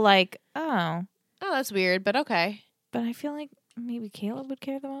 a little like, oh, Oh, that's weird, but okay. but I feel like maybe Caleb would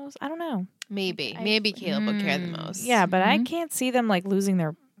care the most. I don't know. Maybe I- Caleb would care the most. Yeah, but I can't see them like losing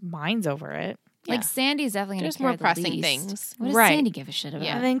their minds over it. Like Yeah. Sandy's definitely gonna There's care more the pressing least. things. What does Right. Sandy give a shit about?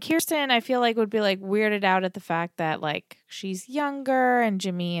 Yeah. And then Kirsten, I feel like would be like weirded out at the fact that like she's younger and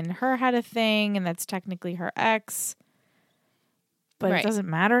Jimmy and her had a thing and that's technically her ex. But Right. it doesn't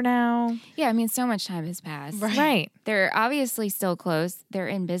matter now. Yeah, so much time has passed. Right. They're obviously still close. They're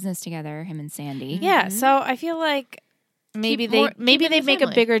in business together, him and Sandy. Yeah. So I feel like maybe Keep more- they maybe keep it they in the make a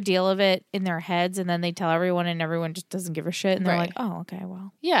family. bigger deal of it in their heads and then they tell everyone and everyone just doesn't give a shit and they're Right. like, oh, okay,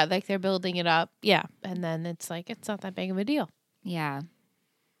 well, Yeah, like they're building it up, yeah. and then it's like it's not that big of a deal. Yeah.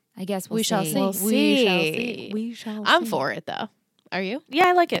 I guess We shall see. We'll We see. shall see. We shall I'm see. for it though. Are you? Yeah,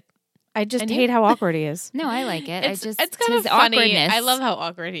 I like it. I just And you? hate how awkward he is. No, I like it. It's it's kind of his funny. awkwardness. I love how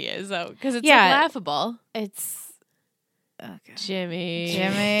awkward he is though, because it's Yeah. like laughable. It's okay. Jimmy.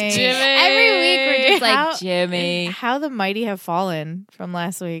 Jimmy. Every week we're just like How- Jimmy. How the mighty have fallen from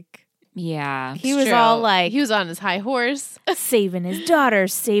last week. Yeah. He was all True. like, he was on his high horse. saving his daughter,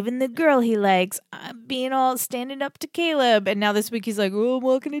 saving the girl he likes, being all standing up to Caleb. And now this week he's like, oh, I'm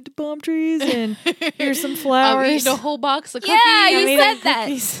walking into palm trees and here's some flowers. Eating a whole box of cookies. Yeah, you made said him that.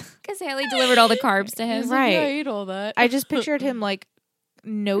 cookies. Because Haley delivered all the carbs to him. He's Right. like, yeah, I ate all that. I just pictured him like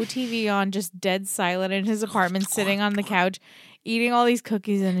no TV on, just dead silent in his apartment, sitting on the couch, eating all these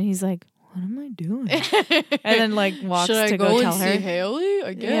cookies. And he's like, what am I doing? And then like walks Should I to go tell and her. see Haley?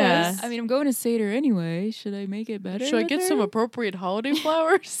 I guess. Yeah. I mean, I'm going to Seder anyway. Should I make it better? Should I get some appropriate holiday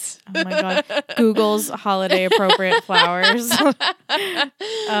flowers? Oh my God. Google's holiday appropriate flowers.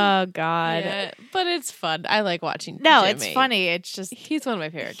 Oh God. Yeah, but it's fun. I like watching. No, Jimmy. it's funny. It's just, He's one of my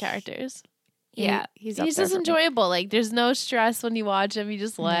favorite characters. Yeah. he's up He's there just for me. enjoyable. Like, there's no stress when you watch him. You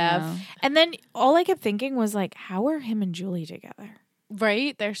just laugh. No. And then all I kept thinking was like, how are him and Julie together?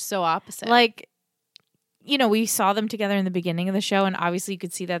 Right? They're so opposite. Like, you know, we saw them together in the beginning of the show, and obviously you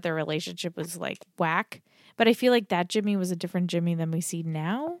could see that their relationship was like whack. But I feel like that Jimmy was a different Jimmy than we see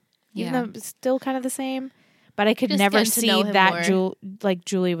now, even Yeah. though it's still kind of the same. But I could Just never getting to know see him that more.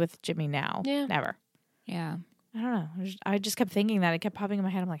 Julie with Jimmy now. Yeah. Never. Yeah. I don't know. I just kept thinking that. It kept popping in my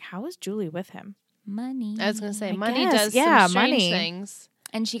head. I'm like, how is Julie with him? Money. I was going to say, I money guess. does Yeah, some strange money. things.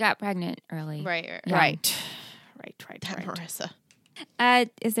 And she got pregnant early. Right. Yeah. Right. That Marissa.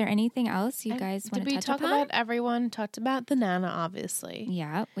 Is there anything else you guys Did want to we touch talk upon? about everyone? Talked about the Nana, obviously.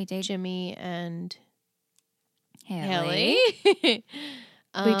 Yeah, we did. Jimmy and Haley. Haley.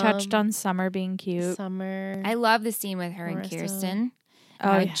 We touched on Summer being cute. Summer. I love the scene with her and Marissa. Kirsten. Oh,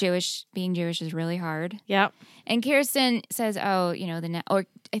 How yeah. being Jewish is really hard. Yep. And Kirsten says, "Oh, you know or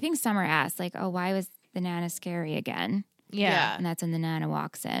I think Summer asked, like, oh, why was the Nana scary again?" Yeah. And that's when the Nana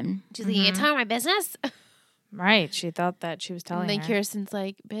walks in. She's like, you telling my business? Right. She thought that she was telling And then her. Kirsten's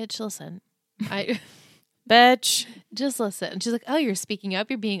like, bitch, listen. I Bitch. just listen. And she's like, oh, you're speaking up.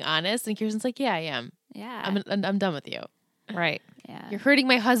 You're being honest. And Kirsten's like, yeah, I am. Yeah, I'm done with you. Right. yeah. You're hurting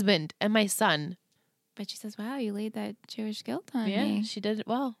my husband and my son. But she says, "Wow, you laid that Jewish guilt on Yeah, me." she did it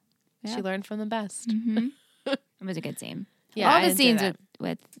well. Yeah. She learned from the best. Mm-hmm. It was a good scene. Yeah, all I the enjoy scenes that.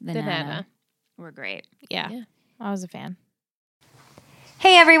 with the The Nana Nana. were great. Yeah. Yeah. I was a fan.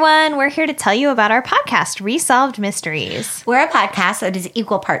 Hey everyone, we're here to tell you about our podcast, Resolved Mysteries. We're a podcast that is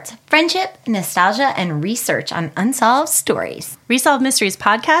equal parts friendship, nostalgia, and research on unsolved stories. Resolved Mysteries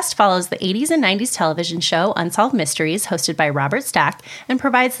podcast follows the 80s and 90s television show Unsolved Mysteries, hosted by Robert Stack, and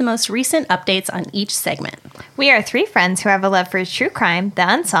provides the most recent updates on each segment. We are three friends who have a love for true crime,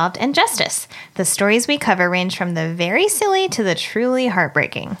 the unsolved, and justice. The stories we cover range from the very silly to the truly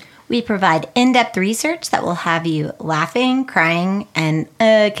heartbreaking. We provide in-depth research that will have you laughing, crying, and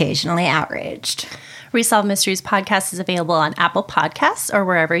occasionally outraged. Resolved Mysteries podcast is available on Apple Podcasts or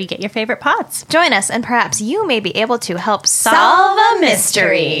wherever you get your favorite pods. Join us and perhaps you may be able to help Solve a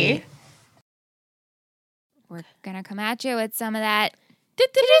mystery. We're gonna come at you with some of that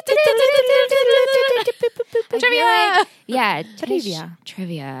Trivia! Yeah, Trivia.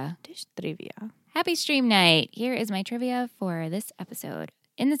 Trivia. Dish trivia. Happy stream night. Here is my trivia for this episode.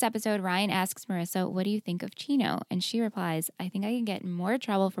 In this episode, Ryan asks Marissa, "What do you think of Chino?" And she replies, "I think I can get in more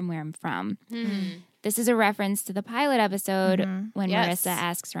trouble from where I'm from." This is a reference to the pilot episode when Yes. Marissa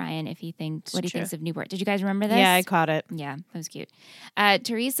asskes Ryan if he thinks what he true. thinks of Newport. Did you guys remember this? Yeah, I caught it. Yeah, that was cute.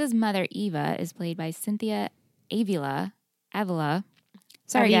 Teresa's mother, Eva, is played by Cynthia Avila.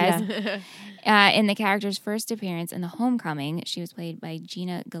 Sorry, Avila. guys. In the character's first appearance in The Homecoming, she was played by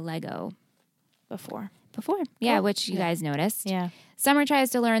Gina Gallego. Before. Yeah, which you guys noticed. Yeah. Summer tries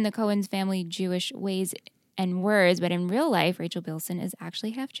to learn the Cohen's family Jewish ways and words, but in real life, Rachel Bilson is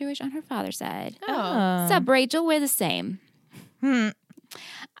actually half Jewish on her father's side. Oh. Sup, Rachel? We're the same.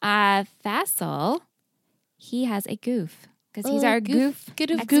 Fassel, he has a goof because he's our goof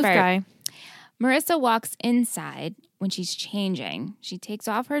expert. Goof guy. Marissa walks inside when she's changing. She takes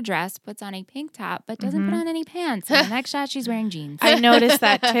off her dress, puts on a pink top, but doesn't put on any pants. In the next shot, she's wearing jeans. I noticed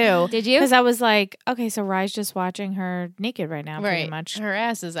that too. Did you? Because I was like, okay, so Rye's just watching her naked right now, pretty Right. much. Her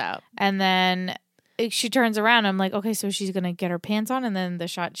ass is out. And then she turns around. I'm like, okay, so she's going to get her pants on. And then the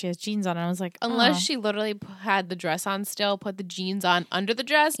shot, she has jeans on. And I was like, Unless oh. she literally had the dress on still, put the jeans on under the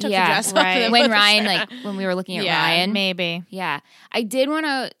dress, took Yeah, the dress off. right. And then When put the Ryan, shirt on. when we were looking at Yeah, Ryan. Maybe. Yeah. I did want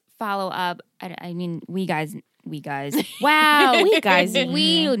to follow up. I mean, we guys. Wow. We guys.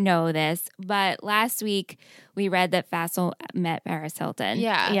 We know this, but last week we read that Fassel met Paris Hilton.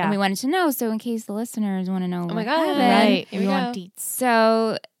 Yeah. Yeah. And we wanted to know, so in case the listeners want to know Oh my what God. happened. Right. Here we we want go. deets.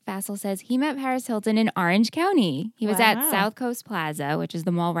 So Fassel says he met Paris Hilton in Orange County. He was at Wow. South Coast Plaza, which is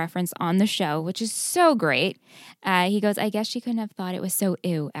the mall reference on the show, which is so great. He goes, I guess she couldn't have thought it was so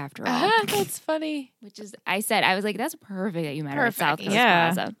ew after all. That's funny. Which is, I was like, that's perfect that you met her at South Perfect. Coast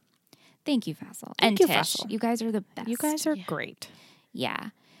Yeah. Plaza. Thank you, Fassel. Thank and you, Tish. Fassel. You guys are the best. You guys are great. Yeah.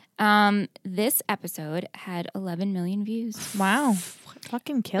 This episode had 11 million views. Wow.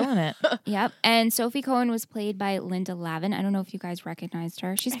 Fucking killing it. Yep. And Sophie Cohen was played by Linda Lavin. I don't know if you guys recognized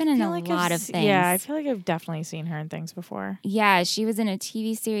her. She's been in a lot of things. Yeah, I feel like I've definitely seen her in things before. Yeah, she was in a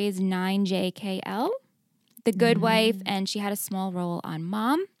TV series 9JKL, The Good Wife, and she had a small role on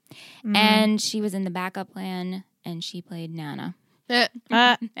Mom. And she was in The Backup Plan, and she played Nana.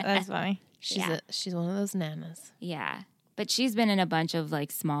 That's funny. She's one of those nanas. Yeah. But she's been in a bunch of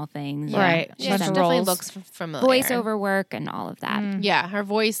like small things. Right. Yeah, she definitely looks familiar. Voiceover work and all of that. Yeah, her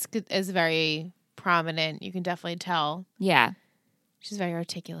voice is very prominent. You can definitely tell. Yeah. She's very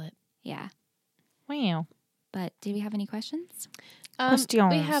articulate. Yeah. Wow. But do we have any questions?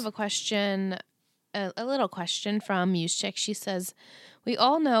 Questions. We have a question, a little question from Muse Chick. She says, we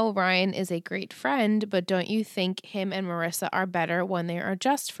all know Ryan is a great friend, but don't you think him and Marissa are better when they are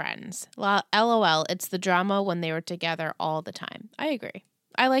just friends? LOL, it's the drama when they were together all the time. I agree.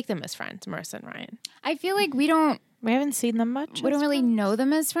 I like them as friends, Marissa and Ryan. I feel like we haven't seen them much. We don't really know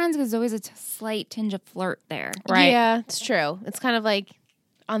them as friends because there's always a slight tinge of flirt there. Right. Yeah, it's true. It's kind of like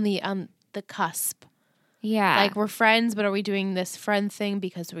on the cusp. Yeah. Like, we're friends, but are we doing this friend thing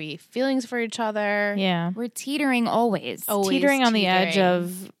because we have feelings for each other? Yeah. We're teetering always. Teetering on the edge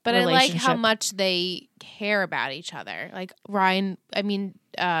of But I like how relationship. much they care about each other. Like, Ryan,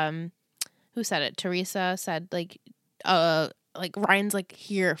 who said it? Teresa said, like Ryan's, like,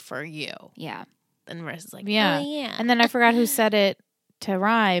 here for you. Yeah. And Marissa's like, Yeah. oh, yeah. And then I forgot who said it to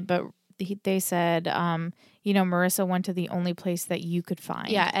Rye, but they said, Marissa went to the only place that you could find.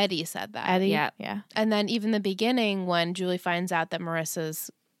 Yeah, Eddie said that. Eddie? Yeah. Yeah. And then even the beginning, when Julie finds out that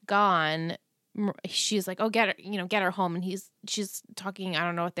Marissa's gone, she's like, oh, get her home. And she's talking, I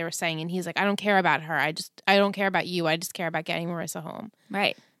don't know what they were saying. And he's like, I don't care about her. I don't care about you. I just care about getting Marissa home.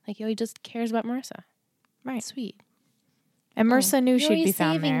 Right. Like, he just cares about Marissa. Right. Sweet. And Marissa knew You're she'd be always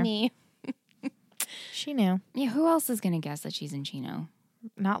found saving there. me. She knew. Yeah, who else is going to guess that she's in Chino?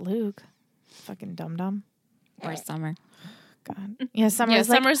 Not Luke. Fucking dum-dum. Or Summer? God. Yeah, Summer's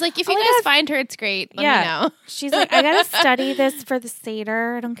like, if you guys find her, it's great. Let me know. She's like, I gotta study this for the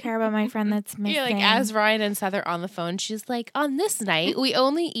Seder. I don't care about my friend that's missing. Yeah, like as Ryan and Seth are on the phone, she's like, on this night, we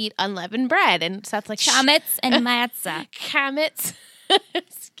only eat unleavened bread. And Seth's like, Chametz and matzah. Chametz.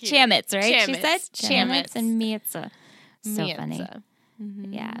 Chametz, right? She Chametz. said Chametz. chametz and matzah. So Mienza. funny.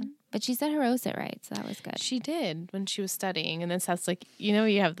 Mm-hmm. Yeah. But she said Haroset right, so that was good. She did when she was studying. And then Seth's like, you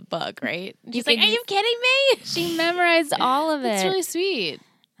have the bug, right? And she's You like, could are you kidding me? She memorized all of it. That's really sweet.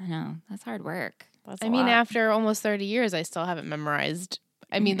 I know. That's hard work. That's I a mean, lot. after almost 30 years, I still haven't memorized.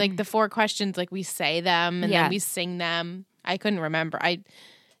 I mean, like the 4 questions, like we say them and Yeah. then we sing them. I couldn't remember.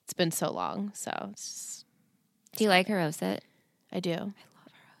 It's been so long. So it's Do you like Haroset? I do.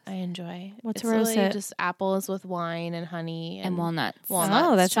 I enjoy. What's it's literally Haroset? just apples with wine and honey And walnuts.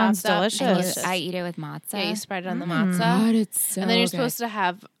 Oh, that sounds chopped up. delicious. And Delicious. I eat it with matzah. Yeah, you spread it on the matzah. it's so And then you're supposed to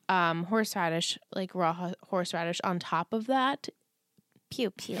have horseradish, like raw horseradish on top of that.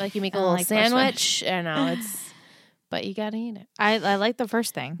 Pew pew. Like you make a I don't little like horseradish. sandwich. I know but you gotta eat it. I like the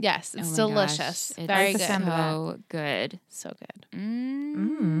first thing. Yes, it's Oh my delicious. gosh. Very It's good. sound of that. so good. So good.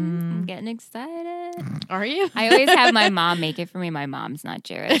 I'm getting excited. Are you? I always have my mom make it for me. My mom's not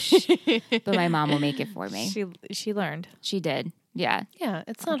Jewish, but my mom will make it for me. She learned. She did. Yeah. Yeah,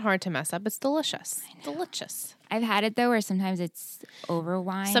 it's not hard to mess up. It's delicious. Delicious. I've had it though where sometimes it's over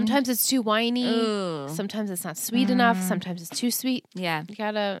wine. Sometimes it's too winey. Ooh. Sometimes it's not sweet enough. Sometimes it's too sweet. Yeah. You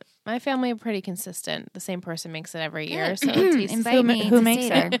gotta. My family are pretty consistent. The same person makes it every year, Good. so it tastes Invite me who to makes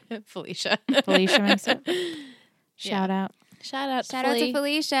Seder. Felicia. Felicia makes it. Shout out. Shout out Shout out to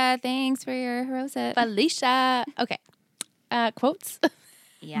Felicia. Thanks for your Haroset. Felicia. Okay. Quotes.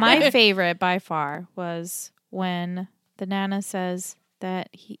 Yeah. My favorite by far was when the Nana says that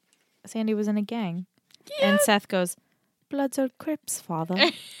Sandy was in a gang. And Seth goes, Bloods or Crips, father.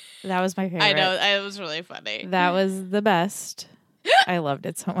 That was my favorite. I know. It was really funny. That was the best. I loved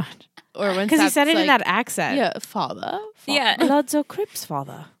it so much. Or when Because he Seth's said it like, in that accent. Yeah, father. Yeah. Bloods or Crips,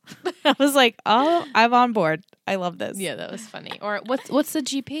 father. I was like, oh, I'm on board. I love this. Yeah, that was funny. Or what's the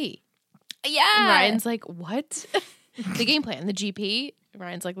GP? Yeah. And Ryan's like, what? The game plan, the GP.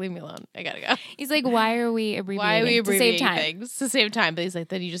 Ryan's like, leave me alone. I gotta go. He's like, why are we abbreviating? Why are we abbreviating to save time? things to save time? But he's like,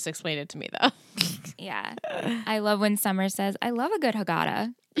 then you just explain it to me though. Yeah. I love when Summer says, I love a good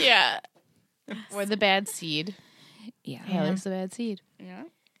Haggadah. Yeah. Or the bad seed. Yeah. Taylor's the bad seed. Yeah.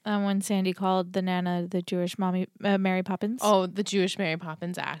 When Sandy called the Nana the Jewish mommy, Mary Poppins. Oh, the Jewish Mary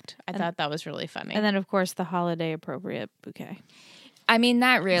Poppins act. I thought that was really funny. And then, of course, the holiday appropriate bouquet. I mean,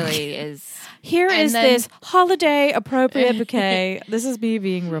 that really is. Here is this holiday appropriate bouquet. This is me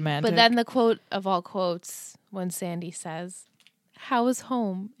being romantic. But then the quote of all quotes when Sandy says, "How was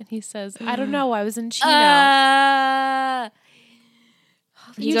home?" And he says, "I don't know. I was in Chino."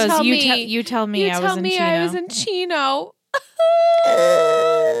 He goes, you tell me I was in Chino.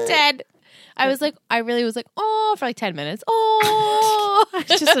 Dead. I really was like, oh, for like 10 minutes. Oh,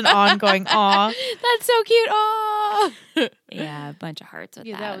 it's just an ongoing aw. That's so cute. Oh, yeah, a bunch of hearts with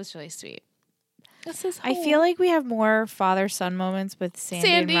that. That was really sweet. I feel like we have more father-son moments with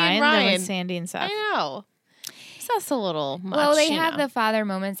Sandy and Ryan than with Sandy and Seth. I know. That's a little much. Well, they have the father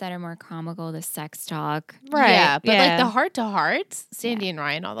moments that are more comical, the sex talk. Right. Yeah, but like the heart-to-hearts, Sandy and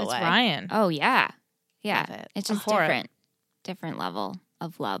Ryan all the way. Ryan. Oh, yeah. Yeah. It's just different level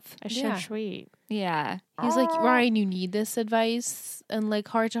of love. It's so sweet. Yeah. He's like, Ryan, you need this advice and like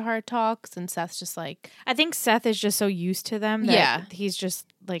heart-to-heart talks. And Seth's just like... I think Seth is just so used to them that he's just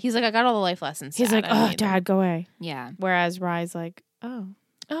like... He's like, I got all the life lessons. He's like, oh, Dad, go away. Yeah. Whereas Rye's like, oh,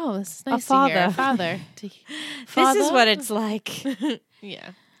 this is nice a father. to hear. Father. This is what it's like. Yeah.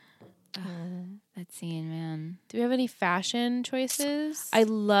 That scene, man. Do we have any fashion choices? I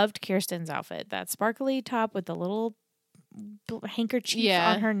loved Kirsten's outfit. That sparkly top with the little handkerchief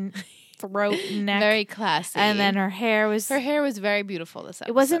on her throat and neck. Very classy. And then her hair was very beautiful this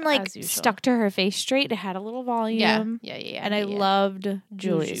episode. It wasn't like stuck to her face straight. It had a little volume. Yeah. And I loved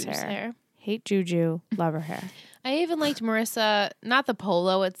Julie's hair. Hate Juju. Love her hair. I even liked Marissa, not the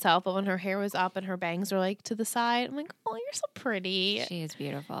polo itself, but when her hair was up and her bangs were like to the side. I'm like, oh, you're so pretty. She is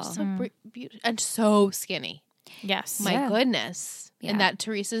beautiful. So beautiful. And so skinny. Yes. My goodness. Yeah. In that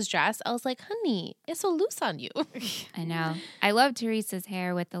Teresa's dress, I was like, honey, it's so loose on you. I know. I love Teresa's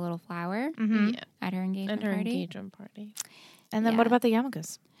hair with the little flower at her engagement party. And then what about the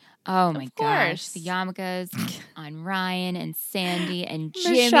yarmulkes? Oh my gosh, the yarmulkes on Ryan and Sandy and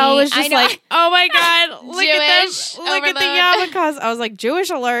Jimmy. Michelle was just like, "Oh my god, look at this! Look at the yarmulkes!" I was like,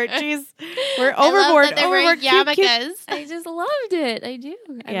 "Jewish alert! Jeez, we're overboard." Yarmulkes. I just loved it. I do.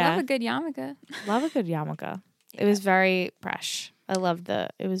 I love a good yarmulke. Love a good yarmulke. It was very fresh. I loved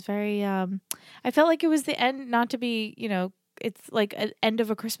it was very. I felt like it was the end, not to be, it's like an end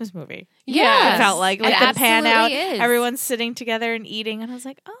of a Christmas movie. Yeah, it felt like the pan out. Is. Everyone's sitting together and eating, and I was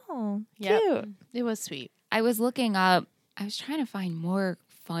like, "Oh, cute." It was sweet. I was looking up. I was trying to find more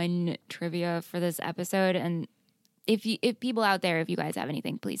fun trivia for this episode, and if people out there, if you guys have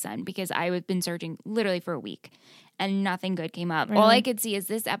anything, please send, because I've been searching literally for a week, and nothing good came up. Really? All I could see is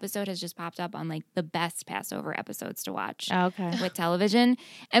this episode has just popped up on like the best Passover episodes to watch. With television.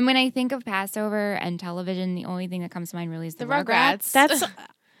 And when I think of Passover and television, the only thing that comes to mind really is the Rugrats. That's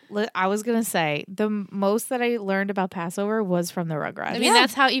I was gonna say the most that I learned about Passover was from the Rugrats. I mean,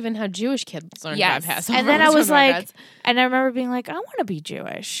 that's how Jewish kids learned about Passover. And then I was like, and I remember being like, I want to be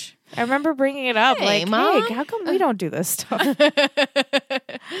Jewish. I remember bringing it up, like, Mom? Hey, how come we don't do this stuff?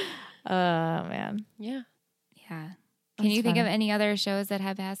 Man. Yeah. Can you think of any other shows that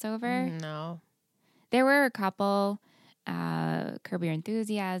have Passover? No. There were a couple, Curb Your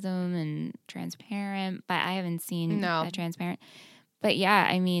Enthusiasm and Transparent, but I haven't seen Transparent. But yeah,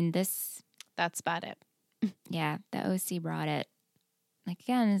 I mean, that's about it. Yeah, the OC brought it. Like,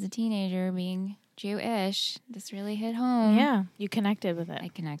 again, as a teenager being Jewish, this really hit home. Yeah, you connected with it. I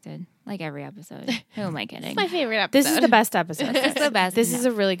connected. Like every episode. Who am I kidding? It's my favorite episode. This is the best episode. This is the best. This is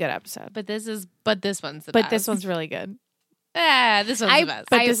a really good episode. But this one's the best. But this one's really good. This one's the best.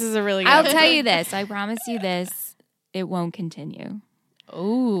 But this is a really good I'll episode. tell you this. I promise you this. It won't continue.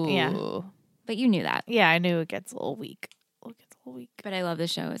 Ooh. Yeah. But you knew that. Yeah, I knew it gets a little weak. But I love the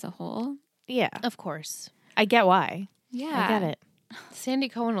show as a whole. Yeah. Of course. I get why. Yeah. I get it. Sandy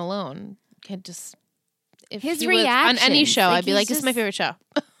Cohen alone can just... If his he was reaction on any show, I'd be like, this is my favorite show.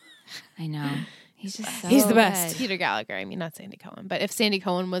 I know. He's just so He's the best. good. Peter Gallagher. I mean, not Sandy Cohen. But if Sandy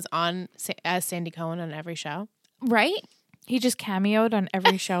Cohen was on as Sandy Cohen on every show. Right? He just cameoed on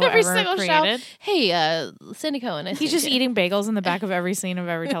every show every ever single created. Show. Hey, Sandy Cohen. He's just eating bagels in the back of every scene of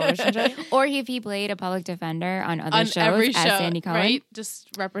every television show. Or if he played a public defender on other shows every as show, Sandy Cohen. right? Just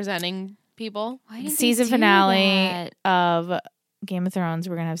representing people. Why didn't Season they do finale that? of Game of Thrones.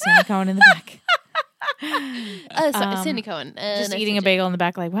 We're going to have Sandy Cohen in the back. Sandy Cohen. Just eating a bagel in the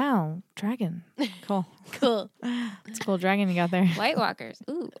back like, wow, dragon. Cool. Cool. It's a cool dragon you got there. White Walkers.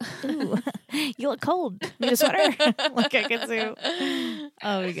 Ooh. Ooh. You look cold. Need a sweater? Like I can see.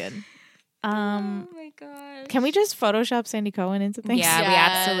 Oh, we good. Oh my gosh. Can we just Photoshop Sandy Cohen into things? Yeah, we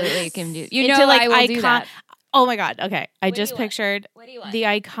absolutely can do. You Into, know, like, I will do that. Oh my god. Okay. I just do you want? pictured What do you want? the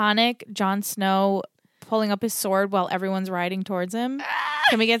iconic Jon Snow pulling up his sword while everyone's riding towards him.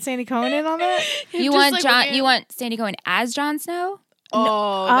 Can we get Sandy Cohen in on that? You want Sandy Cohen as Jon Snow?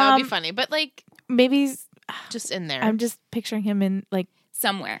 Oh, that would be um, funny. But like Maybe just in there. I'm just picturing him in like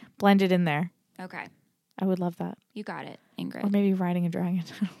Somewhere. blended in there. Okay. I would love that. You got it, Ingrid. Or maybe riding a dragon.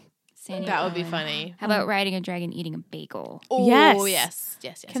 Sandy that would be Cohen. funny. How about riding a dragon eating a bagel? Oh, Yes.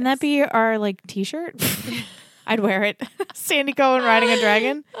 yes. Can that be our like t-shirt? I'd wear it. Sandy Cohen riding a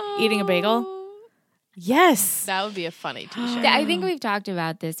dragon, eating a bagel. Yes. That would be a funny t-shirt. I think we've talked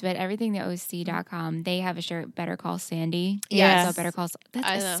about this, but everythingtheoc.com, they have a shirt, Better Call Sandy. Yes. So Better Call I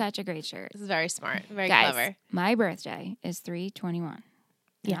That's know. such a great shirt. This is very smart. Very Guys, clever. my birthday is 3/21.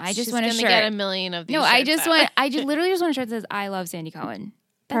 Yes. I just She's want a gonna shirt. get a million of these. No, I shirts just out. want. I just literally just want a shirt that says "I love Sandy Cohen."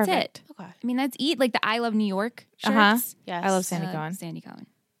 That's Perfect. it. Okay. I mean, that's like the "I love New York" shirts. Uh-huh. Yes. I love I Sandy love Cohen. Sandy Cohen.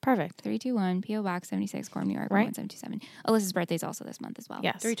 Perfect. 321 P.O. Box 76, Gorham, New York, Right. 1727. Alyssa's birthday is also this month as well.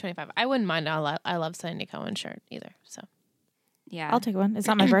 Yes. 325. I wouldn't mind I love Sandy Cohen shirt either. So Yeah. I'll take one. It's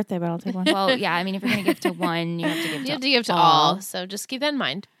not my birthday, but I'll take one. Well, yeah. I mean, if you're gonna give to one, you have to give you to, have to give to all. So just keep that in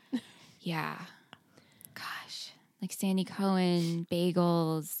mind. Yeah. Gosh, like Sandy Cohen,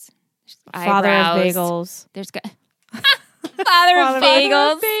 bagels, Father eyebrows. of bagels. There's Father of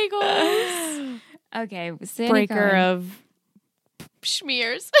bagels. Bagels. Okay, Sandy Breaker Cohen. of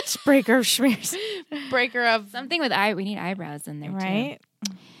Schmears. breaker of schmears. Breaker of Something with we need eyebrows in there Right?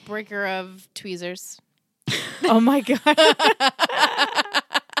 breaker of tweezers. Oh my god.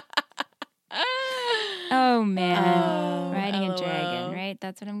 Oh man, Oh, riding a LOL. dragon, right?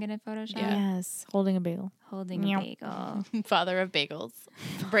 That's what I'm gonna Photoshop. Yes. Holding a bagel. Holding a Meow. bagel, Father of bagels.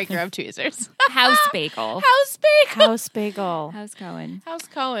 Breaker of tweezers. house bagel, House bagel. House bagel. house Cohen, House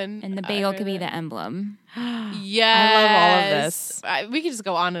Cohen. and the bagel could be the emblem. Yes. I love all of this. We could just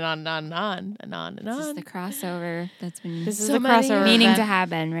go on and on and on and on and on and This is on. the crossover that's been This is So the many crossover meaning event. to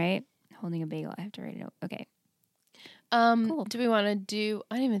happen, right? Holding a bagel. I have to write it out. Okay. Cool. Do we want to do?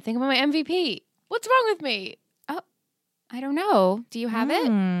 I didn't even think about my MVP. What's wrong with me? I don't know. Do you have it?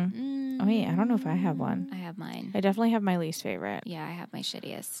 Oh, wait, I don't know if I have one. I have mine. I definitely have my least favorite. Yeah, I have my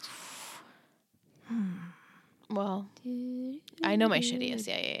shittiest. Well, I know my shittiest.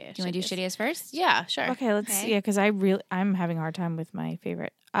 Yeah. Do you want to do shittiest first? Yeah, sure. Okay, let's Okay. yeah, because I'm having a hard time with my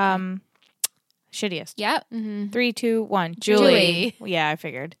favorite. Shittiest. Yep. 3, 2, 1. Julie. Yeah, I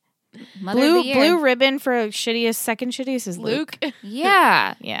figured. Mother of the year. Blue ribbon for shittiest. Second shittiest is Luke.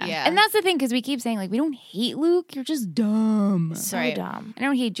 Yeah. Yeah. Yeah. And that's the thing, because we keep saying, like, we don't hate Luke. You're just dumb. So Right. dumb. I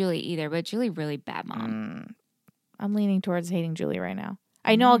don't hate Julie either, but Julie really bad mom. I'm leaning towards hating Julie right now.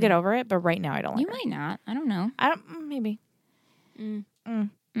 I know I'll get over it, but right now I don't like You her. might not. I don't know. I don't. Maybe.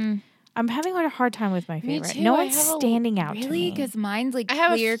 I'm having a hard time with my Me favorite. too. No I one's have a- standing out to Really? me. Because mine's like I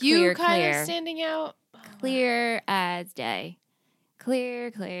have clear, a few clear, kind clear. of standing out. Clear as day. Clear,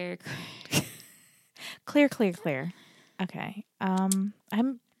 clear, clear. Clear. Okay.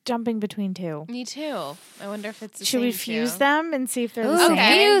 I'm jumping between two. Me too. I wonder if it's the Should we same fuse too. them and see if they're the Ooh, same?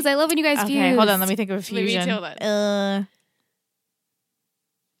 Okay. fuse. I love when you guys fuse. Okay, hold on. Let me think of a Maybe fusion. too, then.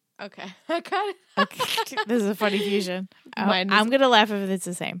 Okay. I got it. Okay. This is a funny fusion. Mine is- I'm gonna laugh if it's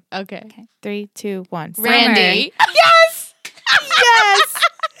the same. Okay. 3, 2, 1. Randy. Yes.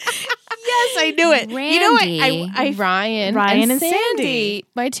 Yes, I knew it. You know what? I Ryan Ryan and Sandy. Sandy.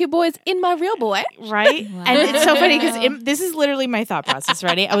 My two boys in my real boy. right? Wow. And it's so funny because this is literally my thought process.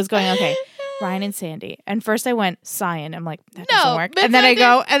 Ready? I was going, okay, Ryan and Sandy, and first I went Cyan. I'm like, that No, doesn't work. that's And then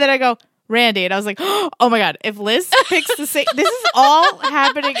what I go Randy, and I was like, oh my god, if Liz picks the same, this is all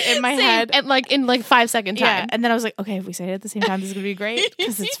happening in my head. And in 5 second time. Yeah, and then I was like, okay, if we say it at the same time, this is gonna be great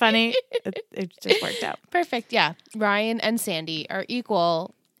because it's funny. It just worked out. Perfect. Yeah. Ryan and Sandy are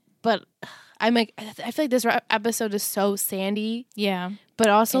equal, but I'm like, I feel like this episode is so Sandy, Yeah, but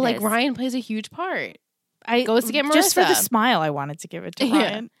also It like is. Ryan plays a huge part. I Goes to get just for the Marissa. smile. I wanted to give it to Yeah.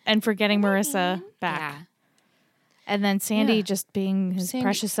 Ryan and for getting Marissa back. Yeah. And then Sandy Yeah. just being his Sandy-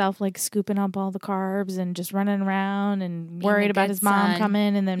 precious self, like scooping up all the carbs and just running around and Being worried a about good his mom son.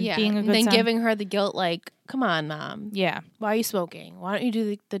 coming and then Yeah. being a And good then son. giving her the guilt, like, come on, mom. Yeah. Why are you smoking? Why don't you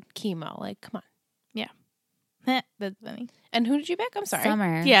do the chemo? Like, come on. That's funny. And who did you pick? I'm sorry.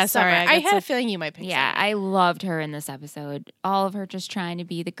 Summer. Yeah, Summer. sorry. I got had a so- feeling you might pick Yeah, Summer. I loved her in this episode. All of her just trying to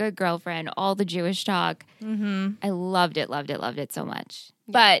be the good girlfriend, all the Jewish talk. Mm-hmm. I loved it so much.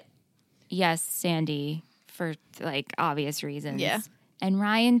 But yes, Sandy for like obvious reasons. Yeah. And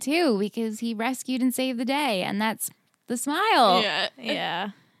Ryan too, because he rescued and saved the day. And that's the smile. Yeah. Yeah.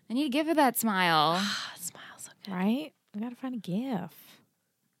 I need to give her that smile. Smile so good. Right? We got to find a gif.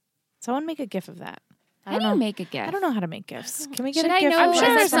 Someone make a gif of that. I How don't do know. you make a gift? I don't know how to make gifs. Can we get Should a I gif? know? I'm Is sure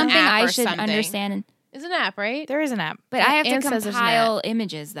there there's an something app I or should something. understand? It's an app, right? There is an app. But I have Anne to says there's an compile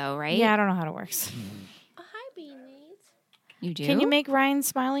images though, right? Yeah, I don't know how it works. Hi, Beanies. You do? Can you make Ryan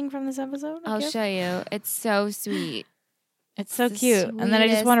smiling from this episode? a I'll gif? show you. It's so sweet. It's so the cute. And then I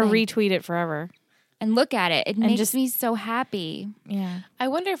just sweetest want to thing. retweet it forever. And look at it. It makes just- me so happy. Yeah. I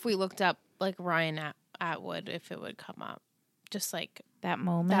wonder if we looked up like Ryan Atwood, if it would come up. Just like That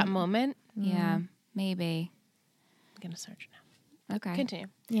moment. that moment. Yeah, maybe. I'm going to search now. Okay. Continue.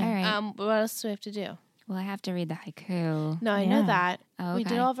 Yeah. All right. What else do we have to do? Well, I have to read the haiku. No, I Yeah. know that. Oh, We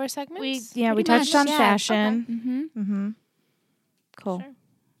did okay. all of our segments? We Pretty touched much, on yeah. fashion. Mm-hmm. Mm-hmm. Cool. Sure.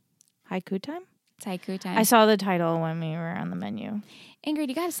 Haiku time? It's haiku time. I saw the title when we were on the menu. Ingrid,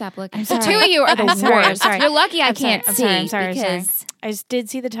 you got to stop looking. I'm The sorry. two of you are the I'm sorry, I'm worst. sorry. You're lucky I I'm sorry, can't I'm see sorry, I'm sorry, I'm sorry. because I just did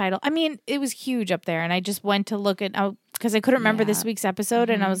see the title. I mean, it was huge up there, and I just went to look at because I couldn't remember this week's episode,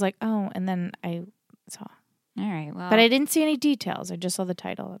 and I was like, oh, and then I saw. all right. Well, But I didn't see any details. I just saw the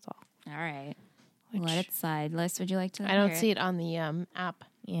title. That's all. all right. Let it slide. Liz, would you like to? I don't hear see it on the app.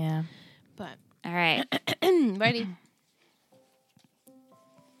 Yeah. But All right. ready?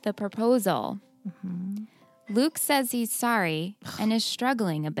 The proposal. Mm-hmm. Luke says he's sorry and is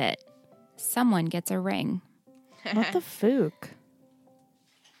struggling a bit. Someone gets a ring. What the fook?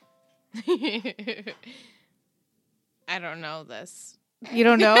 I don't know this. You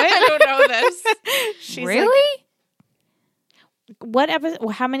don't know it? I don't know this. She's Really? What episode?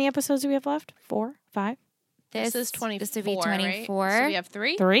 How many episodes do we have left? 4, 5, This is 24. This would be right? 24. So we have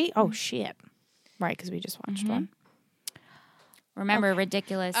 3? 3? Oh shit! Right, because we just watched one. Remember,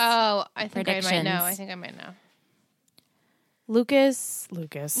 ridiculous. Oh, I think I might know. Predictions. I think I might know. Lucas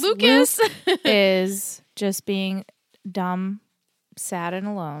Luke is just being dumb, sad, and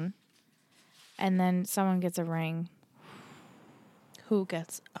alone, and then someone gets a ring. Who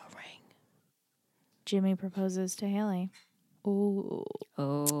gets a ring? Jimmy proposes to Haley. Ooh.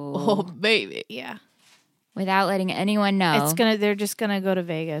 oh. Oh, baby. Yeah, Without letting anyone know. they're just gonna go to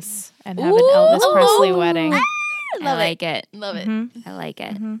Vegas and have an Elvis Presley wedding. I like it. Love it. I like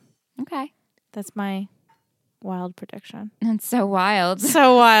it. Mhm. Okay. That's my wild prediction. That's so wild.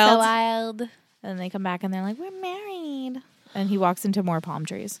 So wild. So wild. And they come back and they're like, "We're married," and he walks into more palm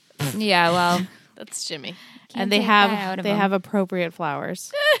trees. Yeah, well. That's Jimmy. And they take that out have of him. appropriate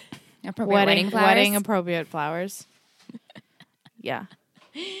flowers. Appropriate wedding flowers. Wedding appropriate flowers. Yeah.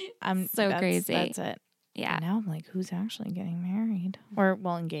 So crazy. That's it. Yeah. And now I'm like, who's actually getting married? Or,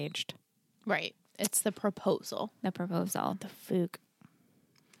 well, engaged. Right. It's the proposal. The proposal. The fook.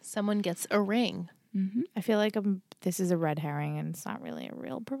 Someone gets a ring. I feel like this is a red herring and it's not really a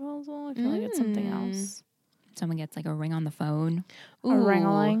real proposal. I feel like it's something else. Someone gets like a ring on the phone. A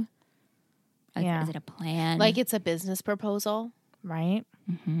ring-a-ling. Yeah. Is it a plan? Like it's a business proposal. Right?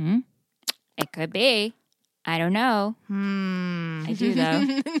 Mm-hmm. It could be. I don't know. I do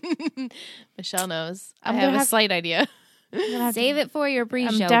though. Michelle knows. I'm I gonna have a have- slight idea. Save it for your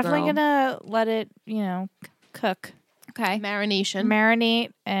pre-show. I'm definitely girl. gonna let it, cook, Okay. Marination.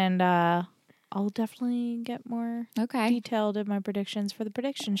 marinate, and I'll definitely get more Okay. detailed in my predictions for the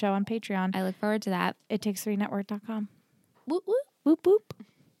prediction show on Patreon. I look forward to that. ItTakes3network.com. Whoop, whoop. Whoop whoop.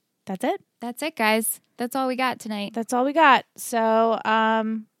 That's it. That's it, guys. That's all we got tonight. That's all we got. So,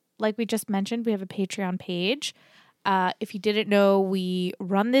 like we just mentioned, we have a Patreon page. If you didn't know, we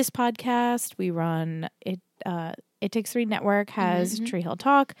run this podcast. We run it. It Takes 3 Network has Tree Hill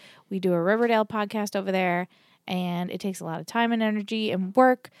Talk. We do a Riverdale podcast over there, and it takes a lot of time and energy and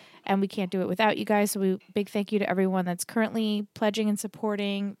work, and we can't do it without you guys. So, big thank you to everyone that's currently pledging and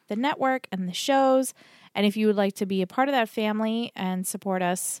supporting the network and the shows. And if you would like to be a part of that family and support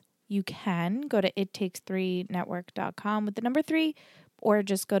us, you can go to ittakes3network.com with the number 3, or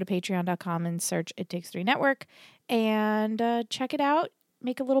just go to patreon.com and search It Takes 3 Network and check it out.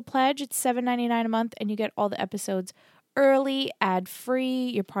 Make a little pledge. It's $7.99 a month, and you get all the episodes early, ad-free.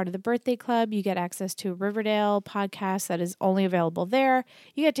 You're part of the birthday club. You get access to a Riverdale podcast that is only available there.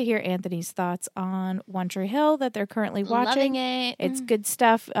 You get to hear Anthony's thoughts on One Tree Hill that they're currently watching. Loving it. It's good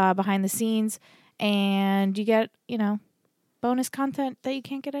stuff behind the scenes, and you get, bonus content that you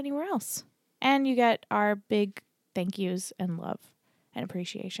can't get anywhere else. And you get our big thank yous and love and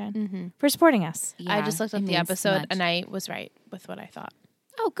appreciation for supporting us. I Yeah, just looked it up the means episode much. and I was right with what I thought.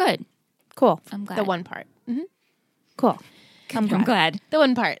 Oh, good. Cool. I'm glad. The one part. Cool. I'm glad. The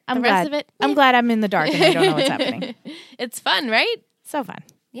one part. I'm the glad. rest of it. I'm glad I'm in the dark and I don't know what's happening. It's fun, right? So fun.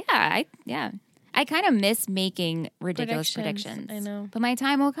 Yeah, I kind of miss making ridiculous Predictions, predictions. I know. But my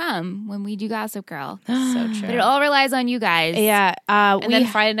time will come when we do Gossip Girl. So true. But it all relies on you guys. Yeah. And then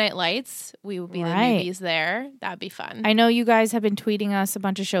Friday Night Lights, we will be Right. the newbies there. That'd be fun. I know you guys have been tweeting us a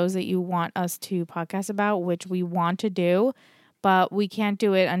bunch of shows that you want us to podcast about, which we want to do, but we can't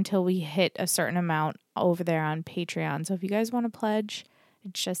do it until we hit a certain amount over there on Patreon. So if you guys want to pledge,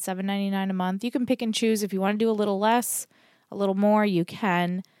 it's just $7.99 a month. You can pick and choose. If you want to do a little less, a little more, you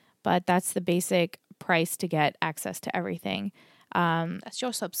can. But that's the basic price to get access to everything. That's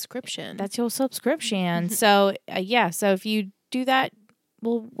your subscription. So so if you do that,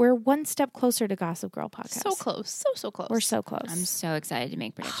 well, we're one step closer to Gossip Girl podcast. So close. So close. We're so close. I'm so excited to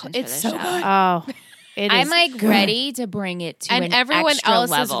make predictions for It's this so show. good. Oh, it I'm is like good. ready to bring it to And an everyone extra else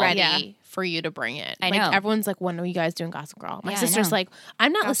level. is ready Yeah. for you to bring it. I like, know. Everyone's like, when are you guys doing Gossip Girl? My Yeah, I sister's know. like,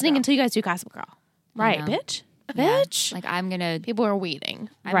 I'm not listening Girl. until you guys do Gossip Girl. Right, know. Bitch. Yeah. bitch. Like I'm gonna. People are waiting.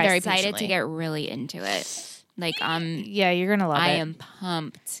 I'm Right. very excited patiently. to get really into it. Like Yeah, you're gonna love I it. am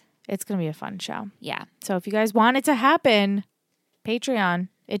pumped. It's gonna be a fun show. Yeah. So if you guys want it to happen, Patreon,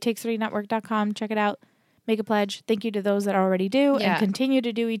 ittakes3network.com. Check it out. Make a pledge. Thank you to those that already do Yeah. and continue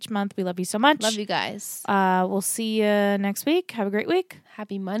to do each month. We love you so much. Love you guys. We'll see you next week. Have a great week.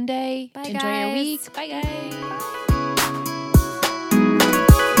 Happy Monday. Bye, Enjoy guys. your week. Bye, guys.